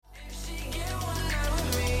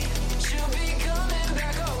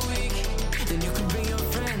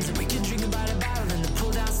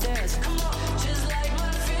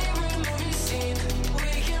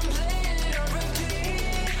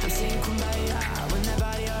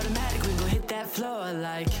floor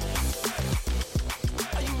like.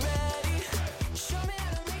 Are you ready? Show me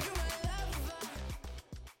how to make you my lover.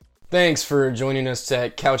 Thanks for joining us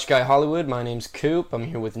at Couch Guy Hollywood. My name's Coop. I'm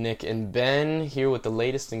here with Nick and Ben, here with the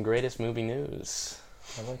latest and greatest movie news.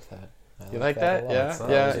 I like that. You like that? a lot. Yeah? So,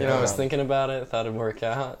 Yeah, you know, I was thinking about it, thought it'd work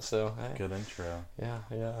out, so hey. Good intro. Yeah.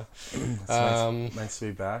 It's nice to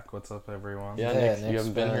be back. What's up, everyone? Yeah, Yeah, Nick, you Nick's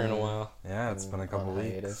haven't been here in a been- while. Yeah, it's been a couple on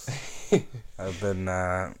weeks. hiatus. I've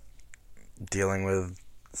been dealing with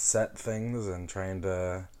set things and trying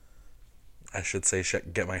to, I should say,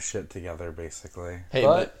 get my shit together, basically. Hey,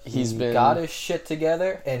 But he's he been... got his shit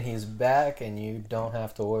together, and he's back, and you don't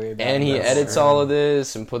have to worry about And he it. edits all of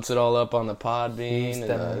this and puts it all up on the Podbean. He's and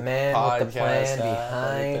the man with the podcast plan app,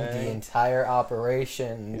 behind everything. the entire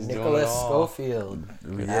operation. He's doing Nicholas it all. Schofield. Add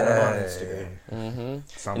him on Instagram. Mm-hmm.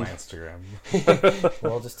 It's on my Instagram.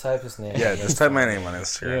 We'll just type his name. Yeah, just type my name on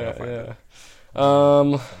Instagram. I'll find it.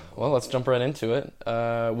 Well, let's jump right into it.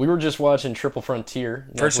 We were just watching Triple Frontier.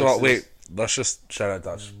 First of all, Netflix's- wait. Let's just shout out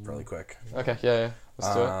Dutch really quick. Okay, yeah.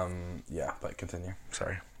 Let's do it. Yeah, but continue.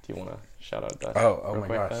 Sorry. Do you want to shout out Dutch? Oh real my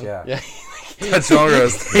quick, gosh, Ben? yeah. Yeah. Dutch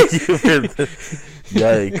Melrose, thank you for the...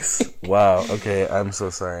 Yikes. Wow, okay, I'm so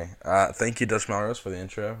sorry. Thank you, Dutch Melrose, for the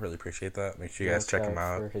intro. Really appreciate that. Make sure you guys check him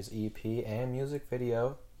out. For his EP and music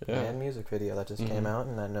video. Yeah. And music video that just came out,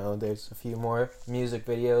 and I know there's a few more music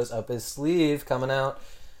videos up his sleeve coming out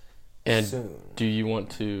And soon. do you want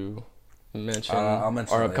to mention, I'll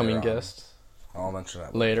mention our it upcoming later on. guest I'll mention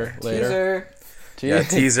that later? Teaser. Yeah,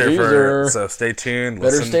 teaser for... So stay tuned.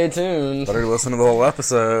 Better Listen, stay tuned. Better listen to the whole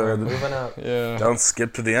episode. Moving up. Yeah. Don't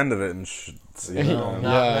skip to the end of it and see. No,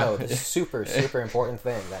 Yeah. the super important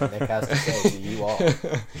thing that Nick has to say to you all.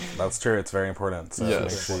 That's true. It's very important. So Yes.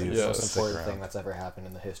 make sure you It's the most Yes. stick important around. thing that's ever happened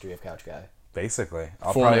in the history of Couch Guy. Basically,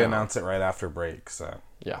 I'll For probably now. announce it right after break. So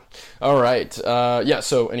Yeah. All right.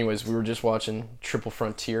 So anyways, we were just watching Triple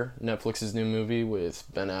Frontier, Netflix's new movie with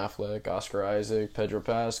Ben Affleck, Oscar Isaac, Pedro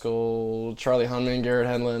Pascal, Charlie Hunnam, Garrett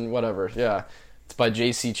Hedlund, whatever. Yeah. It's by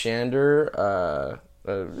J.C. Chander.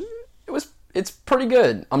 It's pretty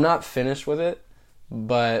good. I'm not finished with it,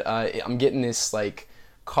 but I'm getting this like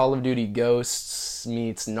Call of Duty Ghosts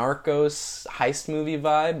meets Narcos heist movie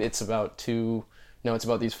vibe. It's about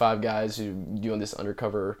these five guys who doing this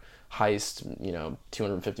undercover heist,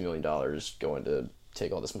 $250 million going to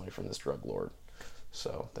take all this money from this drug lord.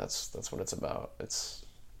 So that's what it's about.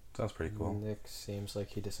 sounds pretty cool. Nick seems like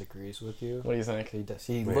he disagrees with you. What do you think? He does.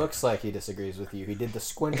 He Wait. looks like he disagrees with you. He did the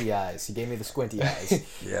squinty eyes. He gave me the squinty eyes.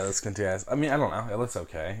 Yeah, let's continue. I mean, I don't know. It looks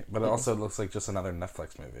okay, but it also looks like just another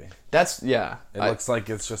Netflix movie. It It looks like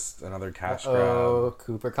it's just another cash Oh, grab.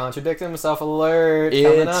 Cooper contradicted himself. Alert!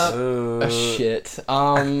 Coming It's up. Ooh. a shit.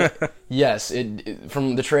 Yes, it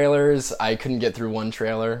from the trailers, I couldn't get through one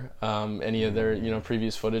trailer, any of their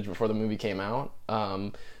previous footage before the movie came out.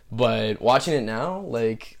 But watching it now,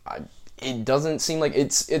 like it doesn't seem like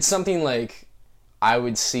it's something like I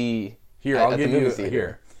would see Here, at I'll the give movie you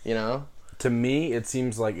theater. here. To me, it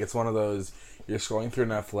seems like it's one of those, you're scrolling through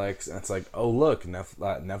Netflix and it's like, oh look,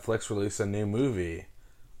 Netflix released a new movie.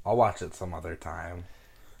 I'll watch it some other time.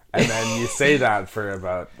 And then you say that for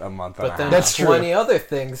about a month and a But then half. That's true. 20 other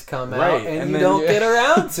things come out, Right, and and you then don't you- get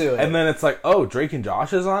around to it. And then it's like, oh, Drake and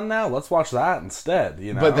Josh is on now? Let's watch that instead,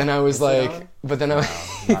 But then I was Is it like, on?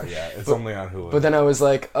 Not yet. It's only on Hulu. but then I was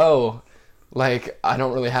like, oh, like I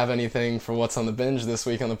don't really have anything for what's on the binge this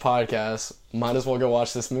week on the podcast. Might as well go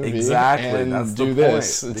watch this movie. Exactly, and that's do the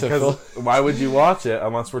this point. to Because fill. why would you watch it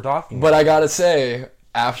unless we're talking? But I gotta say,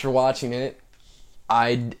 after watching it,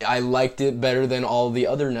 I liked it better than all the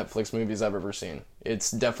other Netflix movies I've ever seen. It's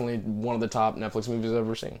definitely one of the top Netflix movies I've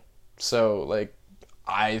ever seen. So like,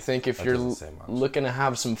 I think if That you're doesn't say much. looking to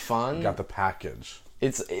have some fun, got the package.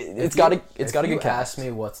 it's got a If good you cast. asked me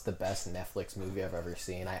what's the best Netflix movie I've ever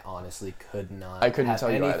seen, I honestly could not. I couldn't have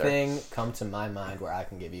tell you either. anything come to my mind where I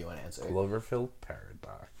can give you an answer. Cloverfield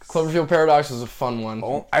Paradox. Cloverfield Paradox was a fun one.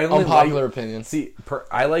 I only Unpopular like- opinion. See,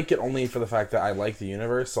 I like it only for the fact that I like the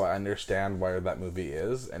universe, so I understand where that movie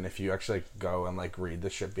is. And if you actually go and read the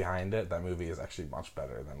shit behind it, that movie is actually much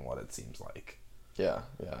better than what it seems like. Yeah.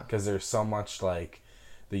 Because there's so much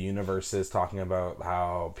the universe is talking about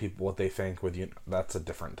how people what they think with you. That's a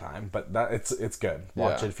different time, but that it's good.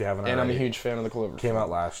 Watch Yeah. it if you haven't. And I'm a already. huge fan of the Cloverfield. Came out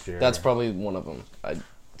last year. That's probably one of them.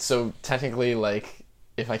 So technically,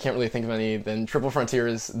 if I can't really think of any, then Triple Frontier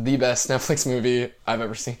is the best Netflix movie I've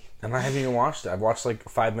ever seen. And I haven't even watched it. I've watched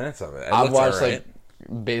 5 minutes of it. I've looks watched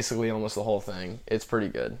alright. basically almost the whole thing. It's pretty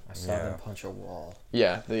good. I saw Yeah. them punch a wall.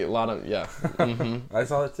 Yeah, a lot of. Mm-hmm. I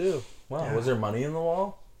saw it too. Wow, was there money in the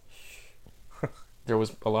wall? there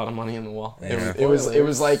was a lot of money in the wall. Yeah. It was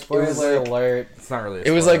like alert. It's not really.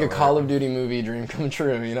 it was like a spoiler Call alert. of Duty movie dream come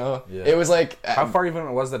true. You know, Yeah. it was like How far even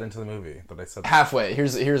was that into the movie that I said? halfway.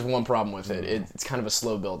 Here's one problem with it. It's kind of a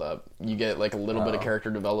slow build up. You get like a little bit of Oh. character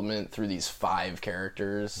development through these 5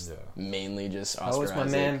 characters, Yeah. mainly just Oscar How was my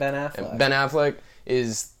Isaac. man Ben And Affleck? Ben Affleck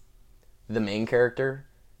is the main character.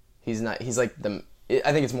 He's not. He's like the.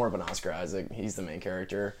 I think it's more of an Oscar Isaac. He's the main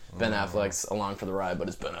character. Ben Affleck's along for the ride, but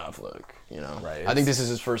it's Ben Affleck. You know. Right. I think this is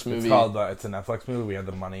his first movie. It's called. It's a Netflix movie. We had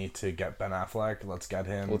the money to get Ben Affleck. Let's get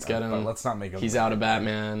him. Let's get him. But let's not make him. He's out of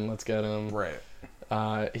Batman. Let's get him.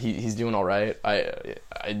 Right. He's doing all right.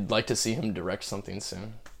 I'd like to see him direct something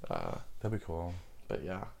soon. That'd be cool. But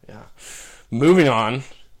yeah. Moving on.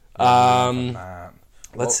 Let's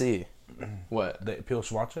Let's see. What? People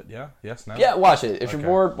should watch it. Yeah. Yes. No. Yeah, watch it. If you're Okay.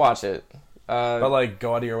 bored, watch it. But like,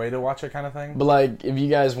 go out of your way to watch it, kind of thing. But like, if you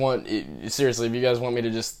guys want, seriously, if you guys want me to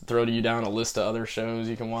just throw you down a list of other shows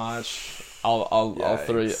you can watch, I'll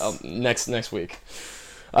throw you next week.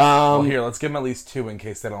 Well, here, let's give them at least 2 in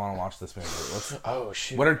case they don't want to watch this movie. Oh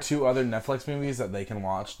shoot. What are 2 other Netflix movies that they can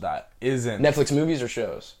watch that isn't Netflix movies or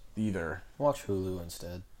shows? either? Watch Hulu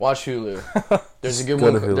instead. Watch Hulu. There's a good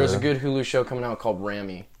Go one. to Hulu. There's a good Hulu show coming out called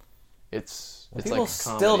Rami. It's People like a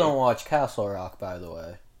still comedy. don't watch Castle Rock, by the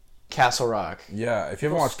way. Castle Rock. Yeah. If you haven't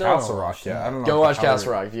People watched still don't Castle Rock watch yet, that. I don't know. Go watch how Castle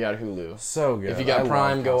they're- Rock if you got Hulu. So good. If you got I love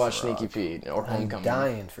Prime, go watch Castle Sneaky Rock. Pete or I'm Homecoming.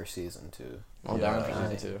 dying for season 2. I'm Yeah. down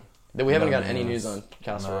for season 2. We haven't got any news. news on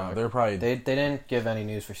Castle No, Rock. they're probably. They didn't give any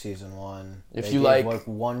news for season 1. If They you gave, like-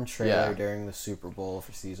 one trailer yeah. during the Super Bowl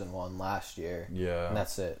for season 1 last year. Yeah. And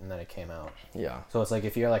that's it. And then it came out. Yeah. So it's like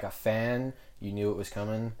if you're like a fan, you knew it was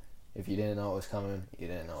coming. If you didn't know it was coming, you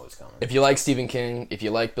didn't know it was coming. If you like Stephen King, if you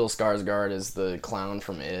like Bill Skarsgård as the clown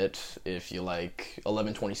from It, if you like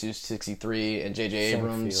 11/22/63 and J.J. Same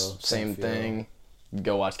Abrams, feel, same same feel. thing,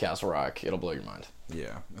 go watch Castle Rock. It'll blow your mind.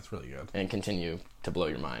 Yeah, that's really good. And continue to blow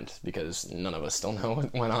your mind because none of us still know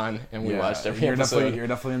what went on and we Yeah, watched every you're episode. Definitely, you're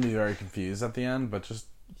definitely gonna be very confused at the end, but just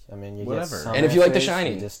I mean, you Whatever. get some And if you like The answers,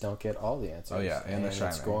 Shining. you just don't get all the answers. Oh, yeah, and The it's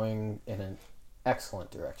Shining. going in an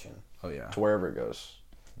excellent direction. oh yeah. To wherever it goes.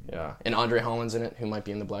 Yeah. And Andre Holland's in it, who might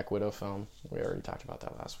be in the Black Widow film. We already talked about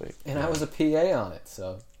that last week. And I was a PA on it,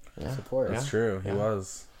 so Yeah. support it. That's true. He Yeah.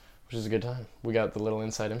 was. Which is a good time. We got the little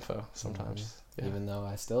inside info sometimes. Yeah. Even though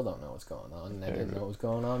I still don't know what's going on, and I There didn't you know what was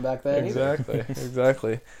going on back then. either.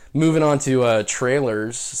 Exactly. Moving on to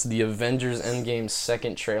trailers. The Avengers Endgame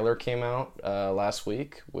second trailer came out last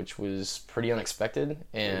week, which was pretty unexpected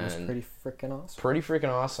and It was pretty freaking awesome. pretty freaking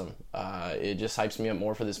awesome. It just hypes me up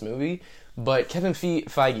more for this movie. But Kevin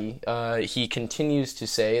Feige, he continues to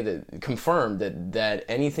say that, confirmed that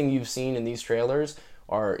anything you've seen in these trailers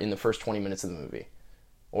are in the first 20 minutes of the movie,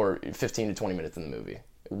 or 15 to 20 minutes in the movie,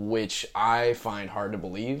 which I find hard to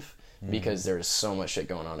believe because there's so much shit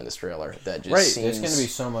going on in this trailer that just Right, seems... There's going to be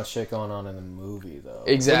so much shit going on in the movie, though.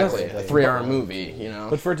 Exactly. Like, A 3-hour movie, you know?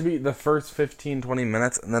 But for it to be the first 15, 20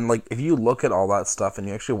 minutes, and then, like, if you look at all that stuff and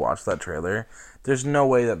you actually watch that trailer, there's no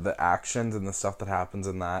way that the actions and the stuff that happens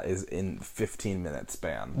in that is in 15-minute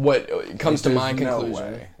span. What comes to There's my no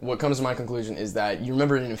conclusion? way. What comes to my conclusion is that you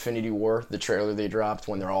remember in Infinity War, the trailer they dropped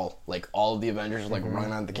when they're all of the Avengers are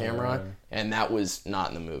running at the camera, and that was not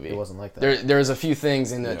in the movie. It wasn't like that. There's a few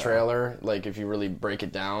things in that Yeah. trailer, like if you really break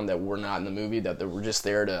it down, that were not in the movie, that they were just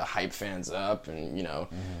there to hype fans up, and you know.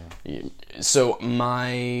 So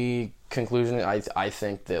my conclusion, I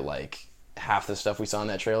think that like half the stuff we saw in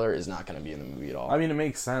that trailer is not going to be in the movie at all. I mean, it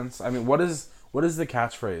makes sense. I mean, what is the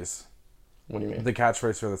catchphrase? What do you mean? The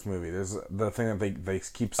catchphrase for this movie. There's the thing that they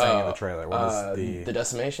keep saying in the trailer. What is the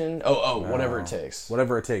decimation? Whatever it takes.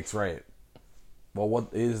 Whatever it takes, right. Well, what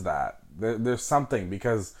is that? There's something,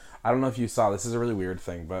 because I don't know if you saw, this is a really weird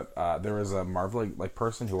thing, but there was a Marvel like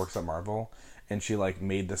person who works at Marvel, and she like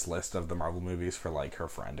made this list of the Marvel movies for like her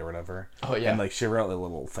friend or whatever. Oh, yeah. And like she wrote the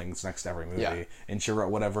little things next to every movie, Yeah. and she wrote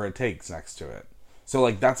whatever it takes next to it. So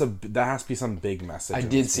like that has to be some big message. I in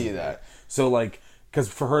did this see movie. that. So like, because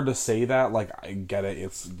for her to say that, like, I get it,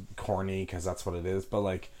 it's corny because that's what it is, but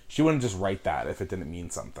like she wouldn't just write that if it didn't mean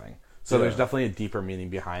something. So there's definitely a deeper meaning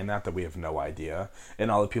behind that we have no idea. And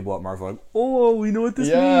all the people at Marvel are like, oh, we know what this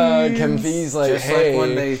means. Kevin Feige's like, Just hey. like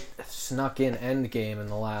when they snuck in Endgame in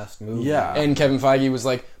the last movie. Yeah. And Kevin Feige was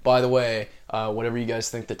like, by the way, whatever you guys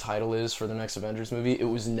think the title is for the next Avengers movie, it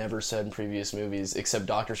was never said in previous movies, except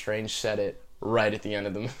Doctor Strange said it right at the end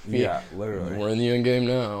of the movie. Yeah, literally. We're in the end game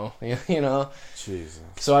now, you know? Jesus.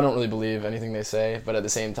 So I don't really believe anything they say, but at the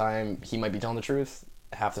same time, he might be telling the truth.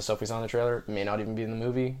 Half the stuff we saw in the trailer may not even be in the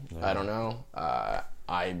movie. I don't know.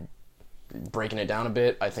 Breaking it down a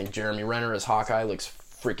bit, I think Jeremy Renner as Hawkeye looks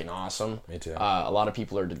freaking awesome. Me too. A lot of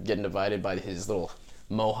people are getting divided by his little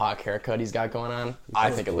mohawk haircut he's got going on.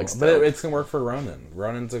 I think it looks But dope. it's gonna work for Ronan.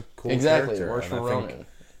 Ronan's a cool Exactly, character. it works and for I think- Ronan.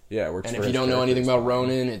 Yeah, it works And for if you his don't know anything character about style.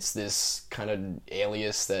 Ronan, it's this kind of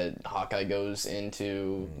alias that Hawkeye goes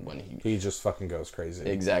into when He just fucking goes crazy.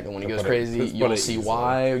 exactly when he To goes put it- crazy. to put You'll it see easily.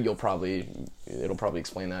 why. It'll probably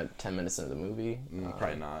explain that 10 minutes into the movie.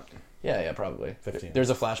 Probably not. Yeah, probably. 15. There's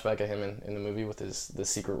a flashback of him in the movie with the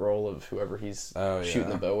secret role of whoever he's shooting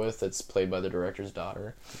the bow with. That's played by the director's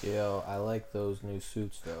daughter. Yo, I like those new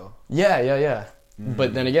suits though. Yeah.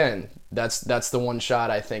 But then again, that's the one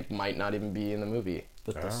shot I think might not even be in the movie.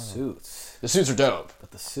 But the suits. The suits are dope. But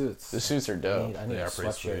the suits. The suits are I dope. need They a are pretty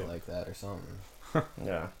sweatshirt sweet. like that or something.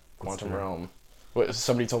 Yeah, Quantum true. Realm. What,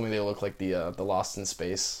 somebody told me they look like the Lost in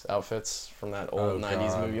Space outfits from that old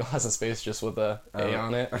 '90s God. movie Lost in Space, just with a A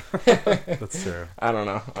on it. That's true. I don't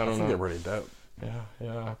know. I I don't think they're know. pretty dope.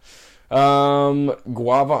 Yeah.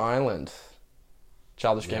 Guava Island.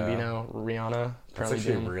 Childish Yeah. Gambino, Rihanna, apparently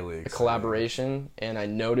actually doing really a exciting. collaboration, and I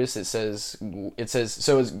noticed it says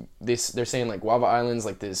so is this they're saying like Guava Island's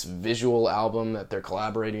like this visual album that they're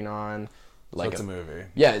collaborating on, like That's a movie.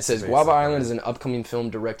 yeah, it says basically. Guava Island is an upcoming film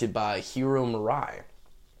directed by Hiro Murai.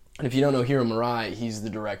 And if you don't know Hiro Murai, he's the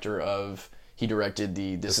director of he directed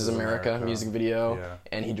the This Is America music video, Yeah.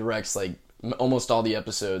 and he directs like almost all the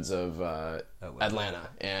episodes of Atlanta.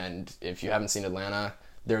 And if you haven't seen Atlanta,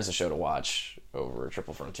 there's a show to watch over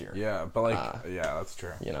Triple Frontier. Yeah, but like, yeah, that's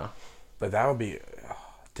true. You know, But that would be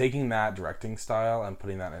taking that directing style and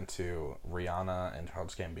putting that into Rihanna and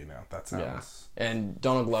Childish Gambino. That sounds and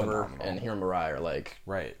Donald Glover Phenomenal. and Hiro Murai are like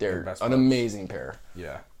right. they're best an buds. amazing pair.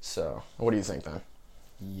 Yeah. So, what do you think, Ben?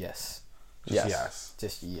 Yes. Just yes.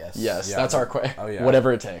 Just yes. Yes, Yeah, that's our oh, yeah.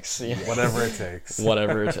 whatever it takes. Yeah. Whatever it takes.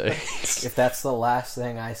 Whatever it takes. If that's the last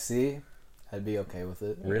thing I see, I'd be okay with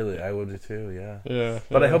it. Really, I would too. Yeah. Yeah.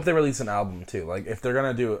 But I hope they release an album too. Like if they're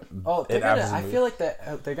gonna do Oh, they're it gonna. as a I movie- feel like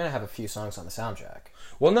that they're gonna have a few songs on the soundtrack.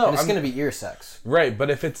 Well, no, And it's I'm- gonna be ear sex. Right, but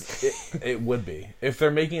if it would be. If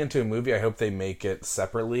they're making it into a movie, I hope they make it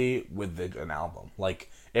separately with an album.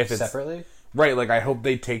 Like if it's Separately. right, like I hope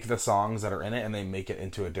they take the songs that are in it and they make it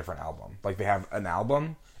into a different album. Like they have an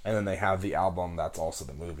album and then they have the album that's also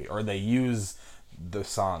the movie, or they use the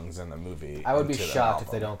songs in the movie. I would be into the shocked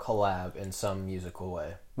if they album. don't collab in some musical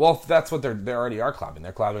way. Well, if that's what they already are collabing.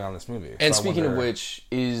 They're collabing on this movie. And So I speaking of wonder- which,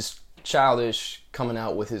 is Childish coming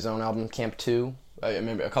out with his own album, Camp 2? I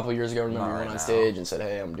remember a couple of years ago, he Not went right on now. stage and said,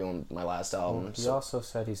 hey, I'm doing my last album. He So, also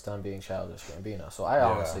said he's done being Childish Gambino, so I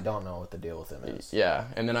honestly don't know what the deal with him is. yeah,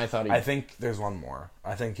 and then I thought he... I think there's one more.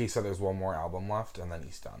 I think he said there's one more album left and then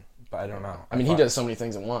he's done. But I don't know. I mean, he thought- does so many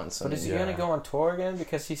things at once. I But mean, is he Yeah. gonna go on tour again?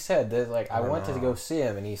 Because he said that, like, I went to know. go see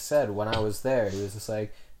him, and he said when I was there, he was just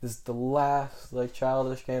like, "This is the last like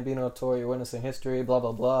Childish Gambino tour you're witnessing history." Blah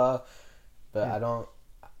blah blah. But I don't.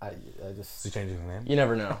 I just. Is he changing his name? You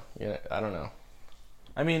never know. I don't know.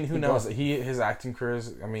 I mean, who knows? His acting career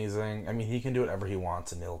is amazing. I mean, he can do whatever he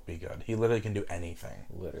wants and it'll be good. He literally can do anything.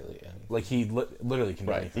 Literally, anything. Like he literally can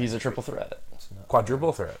do Right. anything. He's a triple threat.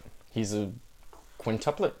 Quadruple threat. He's a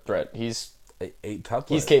quintuplet threat. He's Eight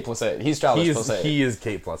tuplet. Kate plus 8. He's Childish plus 8. He is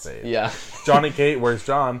Kate plus 8. Yeah. Johnny Kate, where's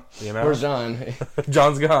John? You know, Where's John?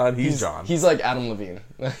 John's gone. He's John. He's like Adam Levine.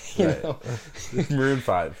 You Right. know? Maroon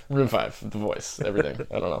 5. Room 5, the voice, everything.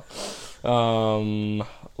 I don't know.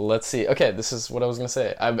 Let's see. Okay, this is what I was gonna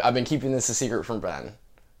say. I've been keeping this a secret from Ben,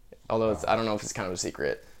 although I don't know if it's kind of a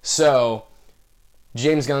secret. So,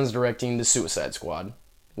 James Gunn's directing The Suicide Squad,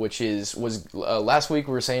 which was last week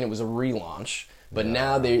we were saying it was a relaunch, but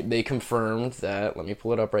now they confirmed that. Let me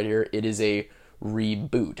pull it up right here. It is a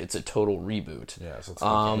reboot. It's a total reboot. Yeah, so it's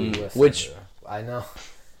Listen, Which I know.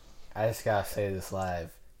 I just gotta say this live.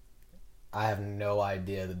 I have no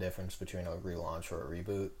idea the difference between a relaunch or a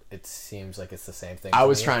reboot. It seems like it's the same thing. I to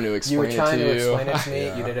was me. trying to You explain were it trying to to you. explain it to me.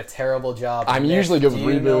 Yeah. You did a terrible job. I'm Nick, usually good with do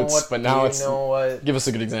you know reboots, what- but now do it's- you know what? give us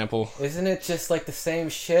a good example. Isn't it just like the same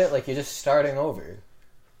shit? Like you're just starting over.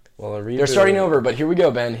 Well, a reboot. They're starting over, but here we go,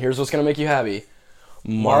 Ben. Here's what's gonna make you happy.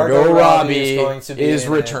 Margot Margot Robbie Robbie is going to be is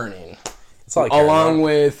in it. returning, That's all I care along about.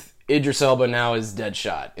 with Idris Elba now as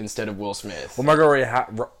Deadshot instead of Will Smith. Well, Margot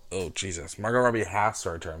Robbie. Oh Jesus, Margot Robbie has to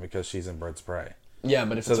return because she's in Birds of Prey. Yeah,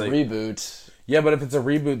 but if it's a they- reboot, Yeah, but if it's a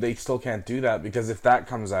reboot, they still can't do that because if that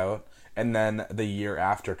comes out and then the year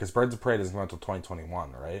after, because Birds of Prey doesn't come out until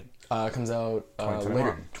 2021, right? it comes out 2021.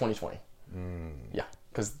 later, 2020. Yeah,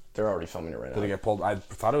 because they're already filming it right Did it now. get pulled? I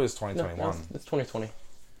thought it was No, 2021. it's 2020.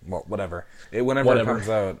 Well, whatever. Whenever Whatever. it comes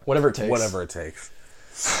out. Whatever it takes. Whatever it takes.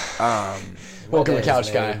 Welcome My to day Couch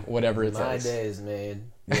is Guy. made. Whatever it My takes. day is made.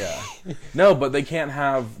 Yeah. No, but they can't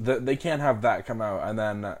have that come out and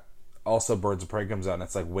then also Birds of Prey comes out and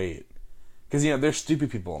it's like, wait. Because, there's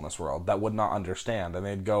stupid people in this world that would not understand. And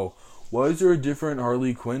they'd go, why is there a different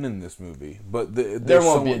Harley Quinn in this movie? But There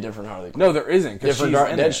won't be a different Harley Quinn. No, there isn't. Different she's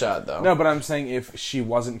in it. Deadshot, though. No, but I'm saying if she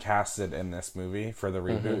wasn't casted in this movie for the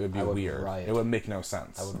reboot, it would be I would weird. riot. It would make no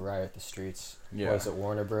sense. I would riot the streets. Yeah. Was it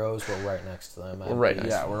Warner Bros? We're right next to them. We're right next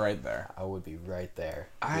Yeah, we're right there. I would be right there.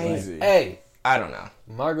 Easy. Hey, I don't know.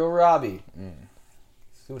 Margot Robbie.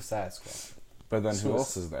 Suicide Squad. But then who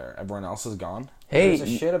else is there? Everyone else is gone? Hey, There's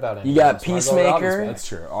a shit about it. you got Peacemaker. That's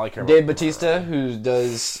true. All I care Dave about Batista, who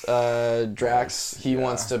does Drax, he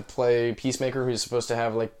wants to play Peacemaker, who's supposed to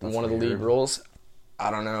have like one of the lead weird. roles.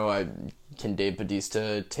 I don't know. Can Dave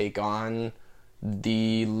Batista take on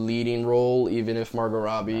the leading role, even if Margot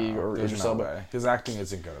Robbie or There's Idris no Elba? way. His acting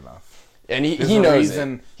isn't good enough. And he There's a knows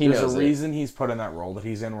reason. it. He There's knows a it. reason he's put in that role that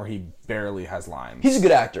he's in where he barely has lines. He's a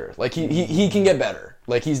good actor. Like he can get better.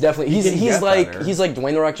 Like he's definitely can he's get like better. he's like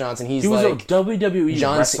Dwayne the Rock Johnson. He's He was like a WWE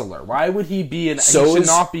John C- wrestler. Why would he be an? so he should is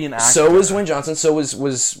not be an actor. So is Dwayne Johnson. So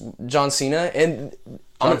was John Cena. And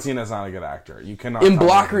John Cena's not a good actor. You cannot. in tell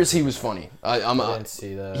me Blockers, he was funny. I didn't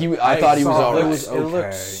see that. I thought he was saw- alright. it was It looked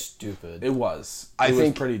okay. stupid. It was. I It think-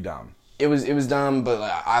 was pretty dumb. It was dumb, but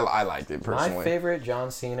I liked it My personally. favorite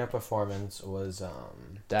John Cena performance was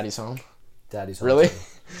Daddy's Home. Daddy's Home Really? 2.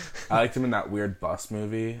 I liked him in that weird bus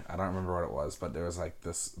movie. I don't remember what it was, but there was like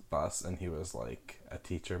this bus, and he was like a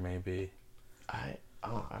teacher, maybe. I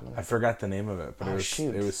don't I forgot the name of it, but Oh, it was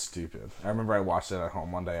shoot. it was stupid. I remember I watched it at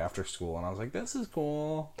home one day after school, and I was like, "This is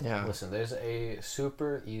cool." Yeah. Listen, there's a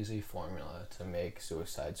super easy formula to make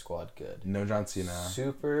Suicide Squad good. No John Cena,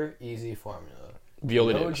 Super easy formula.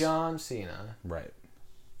 Viola No Davis. John Cena. right?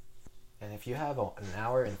 And if you have an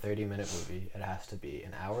hour and 30-minute movie, it has to be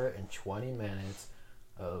an hour and 20 minutes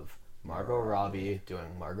of Margot Robbie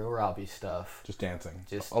doing Margot Robbie stuff. Just dancing.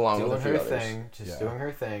 Just Along with doing a few her others. thing. Just Yeah. doing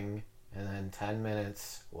her thing. And then 10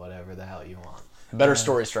 minutes, whatever the hell you want. Better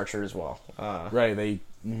story structure as well. Right?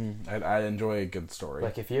 I enjoy a good story.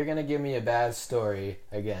 Like, if you're going to give me a bad story,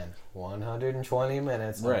 again, 120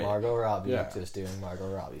 minutes of Right. Margot Robbie Yeah. just doing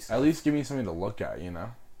Margot Robbie stuff. At least give me something to look at, you know.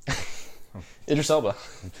 Idris Elba.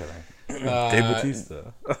 I'm kidding. Dave Batista.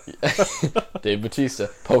 Dave Batista.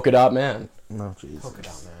 Polka Dot Man. No, Jesus. Polka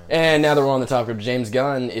Dot Man. And now that we're on the topic of James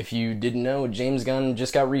Gunn, if you didn't know, James Gunn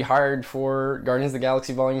just got rehired for Guardians of the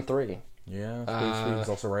Galaxy Volume 3. Yeah, Space Week's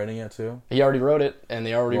also writing it too. He already wrote it, and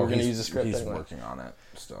they already were going to he's- use the script He's anyway. working on it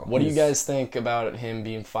still. What do you He's- guys think about him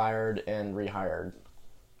being fired and rehired?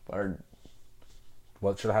 Or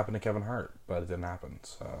What should have happened to Kevin Hart, but it didn't happen.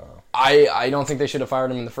 So I don't think they should have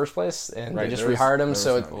fired him in the first place, and Right, they just there was- rehired him. there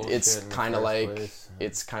So was no it's bullshit in the kind of first like place.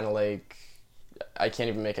 I can't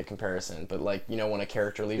even make a comparison, but like when a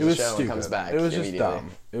character leaves it the was show stupid. and comes back, It was just immediately.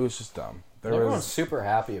 dumb. It was just dumb. There Everyone's was super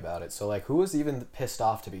happy about it. So, like, who was even pissed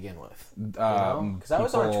off to begin with? um, 'Cause I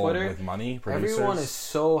was on people Twitter, with money. Producers. Everyone is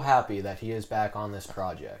so happy that he is back on this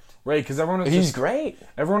project. right because everyone is He's just, great.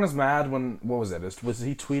 everyone is mad when what was it? Was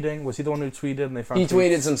he tweeting? Was he the one who tweeted and they found He tweets?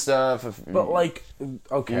 tweeted some stuff. But like,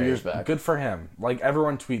 okay, years back. good for him. Like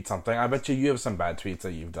everyone tweets something. I bet you have some bad tweets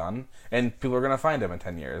that you've done, and people are gonna find him in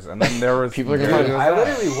 10 years. And then there was People are gonna find him. I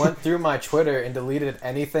literally went through my Twitter and deleted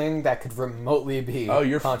anything that could remotely be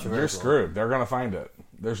you're controversial. screwed. They're gonna find it.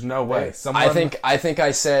 There's no way. Hey, Someone, I think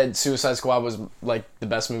I said Suicide Squad was like the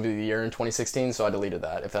best movie of the year in 2016, so I deleted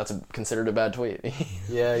that. If that's considered a bad tweet.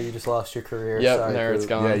 Yeah, you just lost your career. Yep, Sorry, there it's Poop.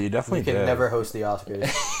 gone. yeah, you definitely You can did. never host the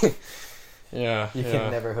Oscars. Yeah, You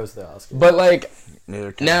can never host the Oscars. But like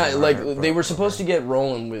Neither can now, Kevin like Hart, they but were supposed to whatever. get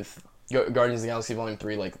rolling with Guardians of the Galaxy Volume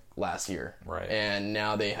 3 like last year, Right. And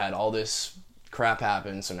now they had all this crap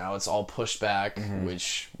happen, so now it's all pushed back, Mm-hmm.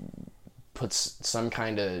 which puts some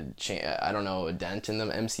kind of I don't know, a dent in the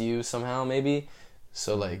MCU somehow, maybe.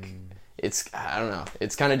 So like, it's I don't know.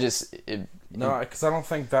 It's kind of just No, because I don't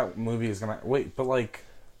think that movie is gonna wait. But like,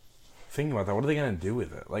 thinking about that, what are they gonna do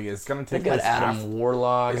with it? Like, it's gonna They've take got place Adam after.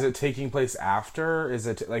 Warlock. Is it taking place after? Is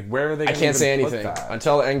it like where are they? I Gonna can't say even put anything that?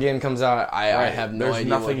 until Endgame comes out. I Right. have no There's idea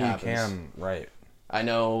nothing what you happens. can. Right. I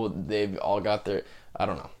know they've all got their. I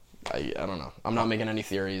don't know. I don't know. I'm not making any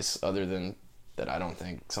theories other than that I don't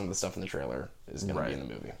think some of the stuff in the trailer is going to be in the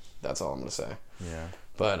movie. That's all I'm going to say. Yeah.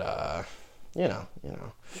 But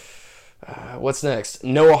what's next?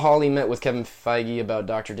 Noah Hawley met with Kevin Feige about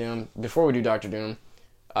Doctor Doom. Before we do Doctor Doom,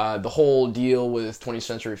 the whole deal with 20th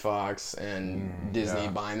Century Fox and Disney yeah.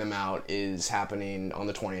 buying them out is happening on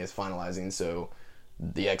the 20th, finalizing. So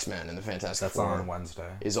the X-Men and the Fantastic That's Four on Wednesday.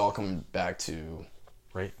 is all coming back to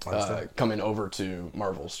Right. Wednesday. coming over to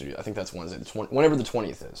Marvel Studio. I think that's Wednesday. Whenever the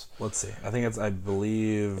 20th is. Let's see. I think it's. I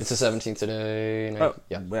believe. It's the 17th today. Oh,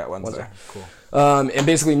 Yeah. Wednesday. Cool. And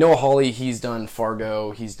basically Noah Hawley, he's done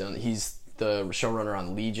Fargo. He's the showrunner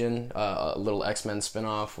on Legion, a little X-Men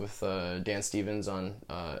spinoff with Dan Stevens on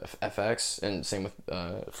FX, and same with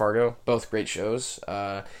Fargo. Both great shows.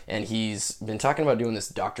 And he's been talking about doing this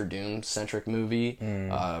Doctor Doom centric movie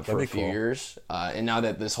for be a few cool. years. And now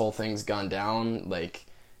that this whole thing's gone down, like,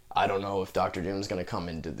 I don't know if Doctor Doom's going to come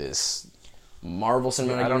into this Marvel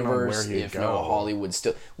Cinematic I don't know where Universe, he'd if go. Noah Hawley would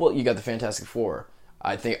still... Well, you got the Fantastic Four.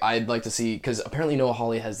 I think I'd like to see... Because apparently Noah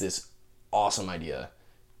Hawley has this awesome idea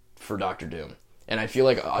for Doctor Doom. And I feel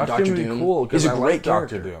like Doctor Doom would be Doom cool, 'cause is a I great like Dr.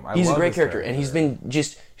 character. Doom. I He's a love great his character. And he's character. been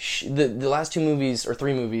just... the last 2 movies, or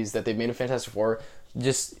 3 movies that they've made of Fantastic Four,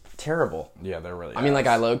 just terrible. Yeah, they're really. I mean, like,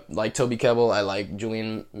 ass. I like Toby Kebbell. I like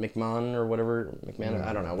Julian McMahon or whatever. McMahon,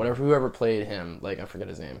 I don't know. Whoever played him. Like, I forget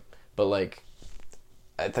his name. But, like...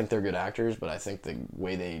 I think they're good actors, but I think the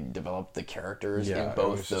way they developed the characters Yeah, in it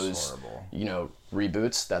both was just those, horrible.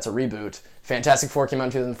 reboots. That's a reboot. Fantastic Four came out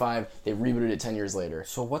in 2005. They rebooted it 10 years later.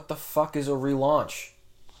 So what the fuck is a relaunch?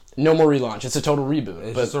 No more relaunch. It's a total reboot.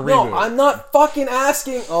 It's but just a reboot. No, I'm not fucking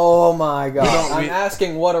asking. Oh my god. I'm we-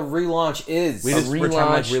 asking what a relaunch is. We just pretend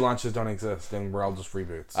like relaunch- relaunches don't exist, and we're all just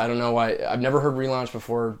reboots. I don't know why. I've never heard relaunch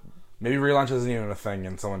before. Maybe relaunch isn't even a thing,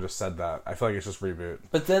 and someone just said that. I feel like it's just reboot.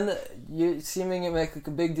 But then you seeming to make like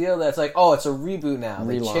a big deal that it's like, oh, it's a reboot now.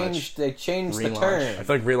 They Relaunch. changed the Relaunch. term. I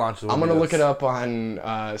feel like relaunch. I'm gonna look it up on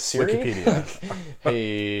Siri. Wikipedia.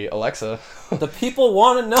 Hey Alexa. The people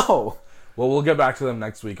want to know. Well, we'll get back to them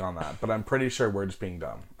next week on that, but I'm pretty sure we're just being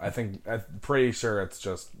dumb. I'm pretty sure it's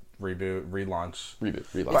just reboot, relaunch. Reboot.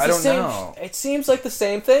 Relaunch. But I It's don't the same, know. It seems like the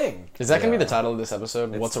same thing. Is that gonna be Yeah. the title of this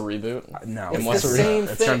episode? What's a reboot? No, And it's what's the a same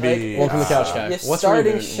It's thing. gonna be. Welcome to the Couch Guy. You're What's a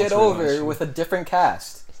starting reboot? shit What's a over relaunch? with a different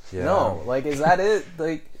cast. Yeah. No, like, is that it?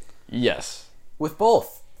 Like, Yes. with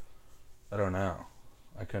both. I don't know.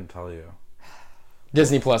 I couldn't tell you.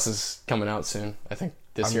 Disney Plus is coming out soon. I think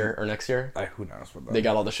this year or next year. Who knows what that. They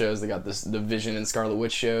got all the shows. They got the Vision and Scarlet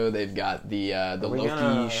Witch show. They've got the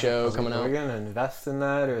Loki show coming Are we out. gonna invest in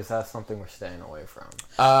that, or is that something we're staying away from?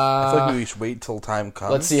 I feel like we should wait till time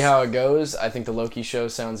comes. Let's see how it goes. I think the Loki show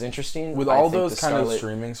sounds interesting. With I all think those the kind of Scarlet-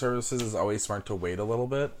 streaming services, it's always smart to wait a little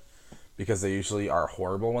bit because they usually are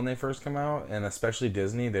horrible when they first come out, and especially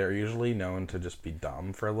Disney, they're usually known to just be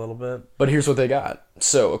dumb for a little bit. But here's what they got.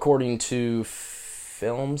 So, according to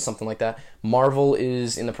Film, something like that, Marvel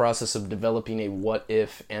is in the process of developing a What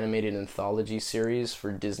If animated anthology series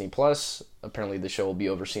for Disney Plus. Apparently, the show will be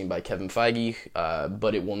overseen by Kevin Feige,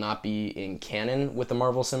 but it will not be in canon with the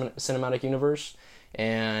Marvel Cinematic Universe.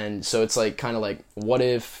 And so it's like kind of like, what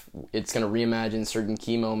if it's going to reimagine certain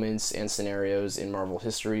key moments and scenarios in Marvel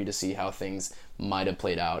history to see how things might have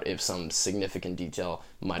played out if some significant detail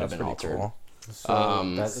might have That's been pretty altered. cool. So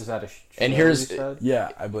is that a show and here's- you said? Yeah,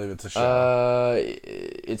 I believe it's a show.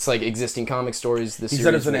 It's like existing comic stories. The He series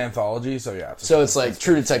said it's an will- anthology, so yeah. So it's like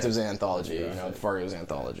True Detective's anthology, you know, Fargo's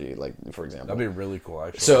anthology, like for example. That'd be really cool,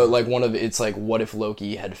 actually. So like it's like, what if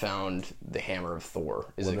Loki had found the hammer of Thor?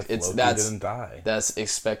 What if It's Loki that's didn't die? that's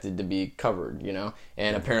expected to be covered, you know.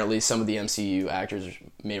 And apparently some of the MCU actors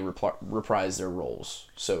may reprise their roles,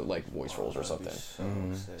 so like voice roles or something.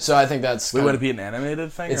 So I think that's Wait, kind would it of- be an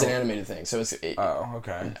animated thing? it's or- an animated thing. So it's Oh,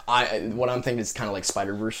 okay. what I'm thinking is kind of like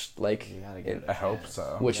Spider-Verse, like, You gotta get it. I hope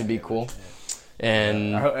so. which would be cool.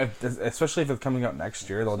 And Especially if it's coming out next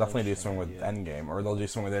year, they'll definitely do something with Endgame, or they'll do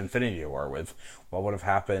something with Infinity War with what would have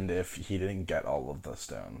happened if he didn't get all of the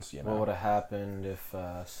stones. You know? What would have happened if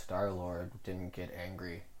Star-Lord didn't get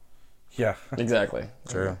angry? Yeah, exactly.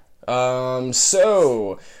 true.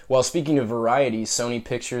 So, while speaking of variety, Sony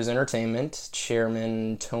Pictures Entertainment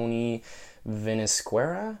chairman Tony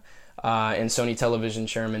Vinisquera and Sony Television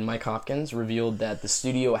chairman Mike Hopkins revealed that the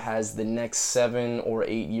studio has the next 7 or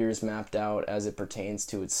 8 years mapped out as it pertains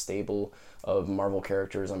to its stable of Marvel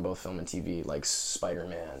characters on both film and TV, like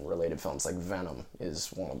Spider-Man related films, like Venom is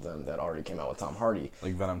one of them that already came out with Tom Hardy.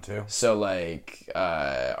 Like Venom 2. So, like,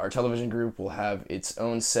 our television group will have its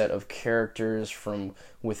own set of characters from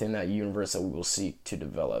within that universe that we will seek to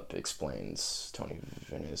develop, explains Tony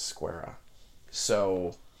Vinisquera.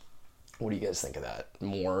 So, what do you guys think of that?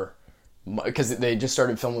 More... Because they just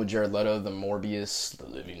started filming with Jared Leto, the Morbius, the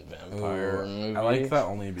Living Vampire movie. I like that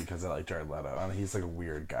only because I like Jared Leto. I mean, he's like a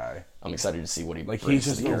weird guy. I'm excited to see what he Like brings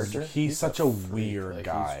he's to just the character. he's such a weird Like,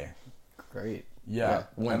 guy. Great. Yeah,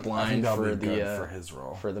 Went I think blind that'll for be good the for his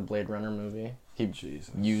role. for the Blade Runner movie. He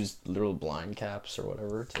Jesus. used little blind caps or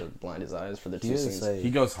whatever to blind his eyes for the He two is scenes. like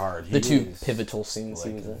He goes hard. The two is pivotal scenes. like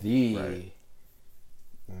he was in. the Right.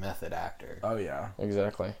 method actor. Oh yeah,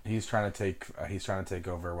 Exactly. he's trying to take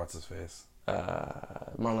over. What's his face?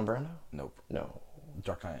 Marlon Brando? Nope. No.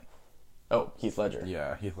 Dark Knight. Oh, Heath Ledger.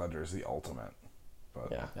 Yeah, Heath Ledger is the ultimate. But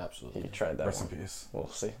Yeah. Absolutely. He tried that rest one. in peace. We'll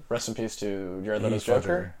see. Rest in peace to Jared Leto's Heath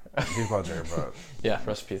Joker. Ledger. Heath Ledger, but Yeah,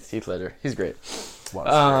 rest in peace, Heath Ledger. He's great. he's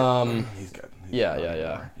good. He's Yeah, good.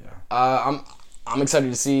 yeah. I'm excited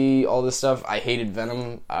to see all this stuff. I hated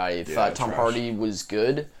Venom. I thought Tom trash. Hardy was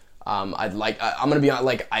good. I'm gonna be on,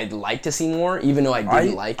 like, I'd like to see more, even though I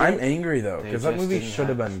didn't like it. I'm angry though They because that just movie didn't should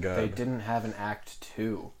have have- been good. They didn't have an act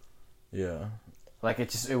 2. Yeah. Like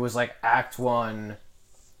it was like act 1,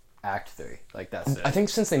 act 3. Like that's it. I think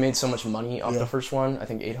since they made so much money off the first one, I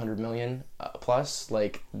think 800 million plus,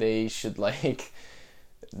 like, they should, like,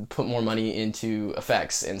 put more money into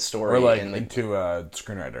effects and story Or like and, into a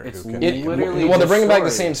screenwriter It's who can. literally well, they're bringing back the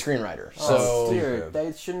story. same screenwriter, Oh, so dude,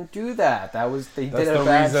 they shouldn't do that. They That's did a the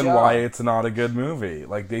bad reason job. why it's not a good movie.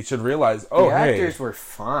 Like they should realize, The oh hey, actors were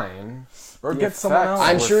fine. or the get someone effects else.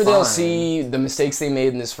 I'm were sure they'll fine. see the mistakes they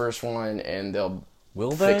made in this first one and they'll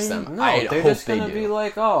Will they? fix them. No, I they're hope just gonna they be do.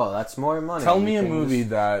 like, oh, that's more money. Tell We me a can movie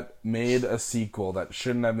just- that made a sequel that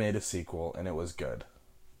shouldn't have made a sequel and it was good.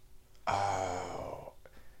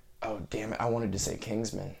 Oh damn it! I wanted to say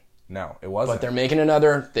Kingsman, No, it wasn't. but they're making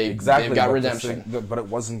another. They've got but the redemption. thing- but it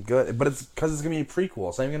wasn't good. But it's because it's gonna be a prequel.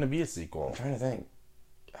 It's not even gonna be a sequel. I'm trying to think.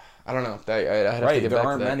 I don't know. I'd have to Right, get there back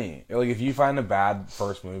aren't to that. many. Like, if you find a bad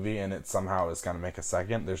first movie and it somehow is gonna make a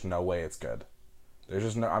second, there's no way it's good. There's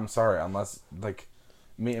just no. I'm sorry, unless like,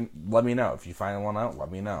 let me know if you find one out.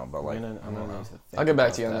 Let me know. But like, I'm gonna need to think I'll get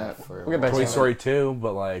back to you about on that. for a We'll get back to while. Toy Story 2,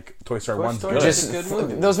 but like Toy Story Toy 1's Story good. is Just a good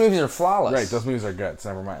movie. those movies are flawless. Right, those movies are good. So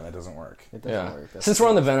never mind, that doesn't work. It doesn't Yeah. work. That's Since we're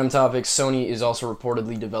on the Venom topic, Sony is also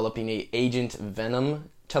reportedly developing a Agent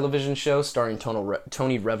Venom television show starring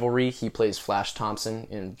Tony Revelry. He plays Flash Thompson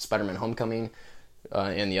in Spider-Man: Homecoming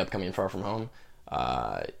and the upcoming Far From Home.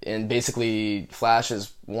 And basically, Flash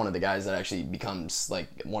is one of the guys that actually becomes like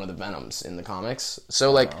one of the Venoms in the comics.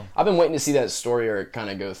 So like, I've been waiting to see that story arc kind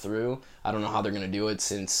of go through. I don't know how they're gonna do it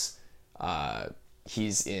since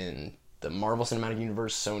he's in the Marvel Cinematic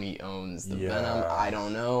Universe. Sony owns the Yeah. Venom. I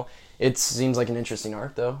don't know. It seems like an interesting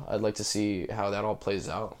arc though. I'd like to see how that all plays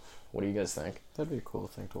out. What do you guys think? That'd be a cool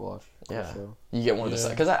thing to watch. Cool Yeah, show. you get one of the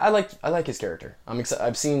because I like his character. I'm excited.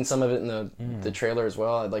 I've seen some of it in the trailer as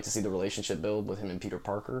well. I'd like to see the relationship build with him and Peter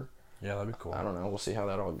Parker. Yeah, that'd be cool. I don't know. We'll see how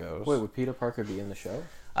that all goes. Wait, would Peter Parker be in the show?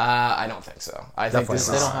 I don't think so. I think Definitely this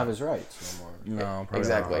They is don't have his rights no more. No, probably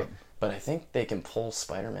exactly. not. But I think they can pull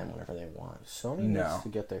Spider-Man whenever they want. Sony No. needs to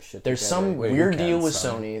get their shit There's together. some Wait, who weird can, deal with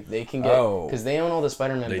Sony? Sony. They can get Oh. because they own all the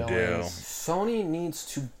Spider-Man They do. villains. Sony needs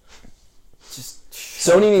to just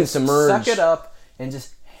Sony needs to merge. suck it up and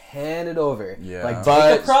just hand it over. Yeah. Like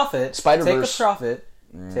But take a profit, Spider-Verse-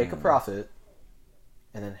 take a profit,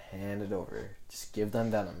 and then hand it over. Just give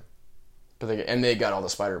them Venom. But they got all the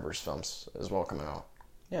Spider-Verse films as well coming out.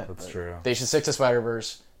 Yeah, That's but true. They should stick to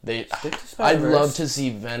Spider-Verse. Stick to I'd Spider-Verse. love to see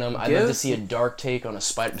Venom. I'd love to Give- see a dark take on a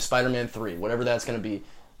Spider-Man 3, whatever that's going to be.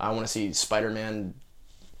 I want to see Spider-Man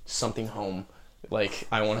something home. Like,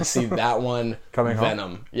 I want to see that one. Coming Home?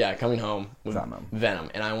 Venom. Yeah, coming home. With Venom. Venom.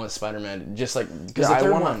 And I want Spider-Man, just like, because Yeah, the I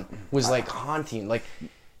third wanna- one was like haunting.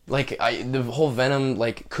 The whole Venom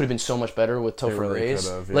could have been so much better with Topher really Grace.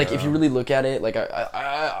 could've, Like, if yeah. you really look at it, like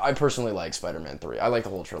I personally like Spider-Man 3. I like the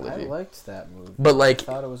whole I trilogy. liked that movie. But like, I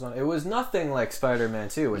thought it was on. It was nothing like Spider-Man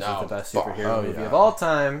 2, which No, is the best fuck. superhero Oh, movie yeah. of all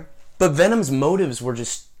time. but Venom's motives were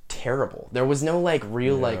just terrible. There was no like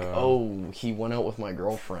real like, Yeah. oh, he went out with my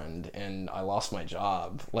girlfriend and I lost my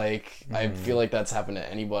job. Like, I feel like that's happened to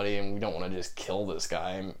anybody, and we don't want to just kill this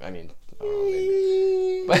guy. I mean, I don't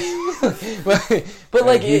know, maybe. but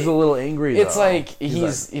like he's a little angry. it's though. like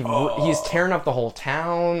he's tearing up the whole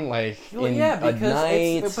town like Well, in yeah, a because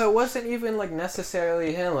night. but it wasn't even like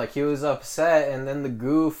necessarily him. Like he was upset, and then the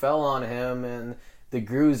goo fell on him, and the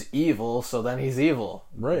goo's evil. So then he's evil,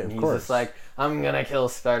 Right, And of he's course. just like, I'm gonna kill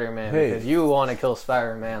Spider-Man Hey. because you want to kill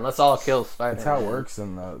Spider-Man. Let's all kill Spider-Man. That's how it works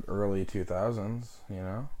in the early 2000s. You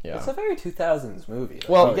know. It's Yeah, a very 2000s movie. Like,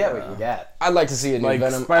 Well, you get yeah. what you get. I'd like to see a new Like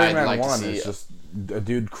Venom. Spider-Man I'd like 1 to see is just a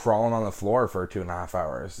dude crawling on the floor for 2.5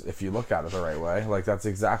 hours. If you look at it the right way, like that's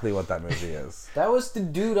exactly what that movie is. That was the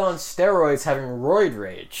dude on steroids having roid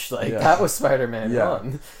rage. Like Yeah. that was Spider-Man Yeah.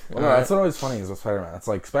 1. Well, no, that's what always funny is with Spider-Man. It's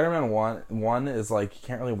like Spider-Man 1 is like you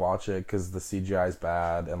can't really watch it because the CGI is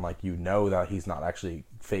bad and like you know that he's not actually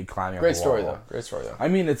fake climbing. up great the story wall. though. Great story though. I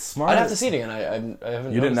mean, it's smart. I'd have to see it again. I haven't.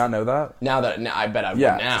 You did noticed- not know that? Now I bet I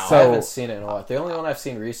Yeah, would now. so- I haven't seen it in a while. The only one I've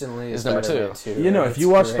seen recently is Is number Spider-Man 2. 2. You know, if It's you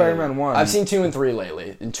watch great. Spider-Man 1, I've seen 2 and 3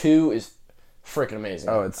 lately, and 2 is freaking amazing.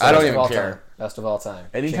 Oh, it's I don't best even of all care. time. Best of all time.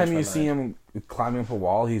 Anytime Changed my you see mind. him climbing up a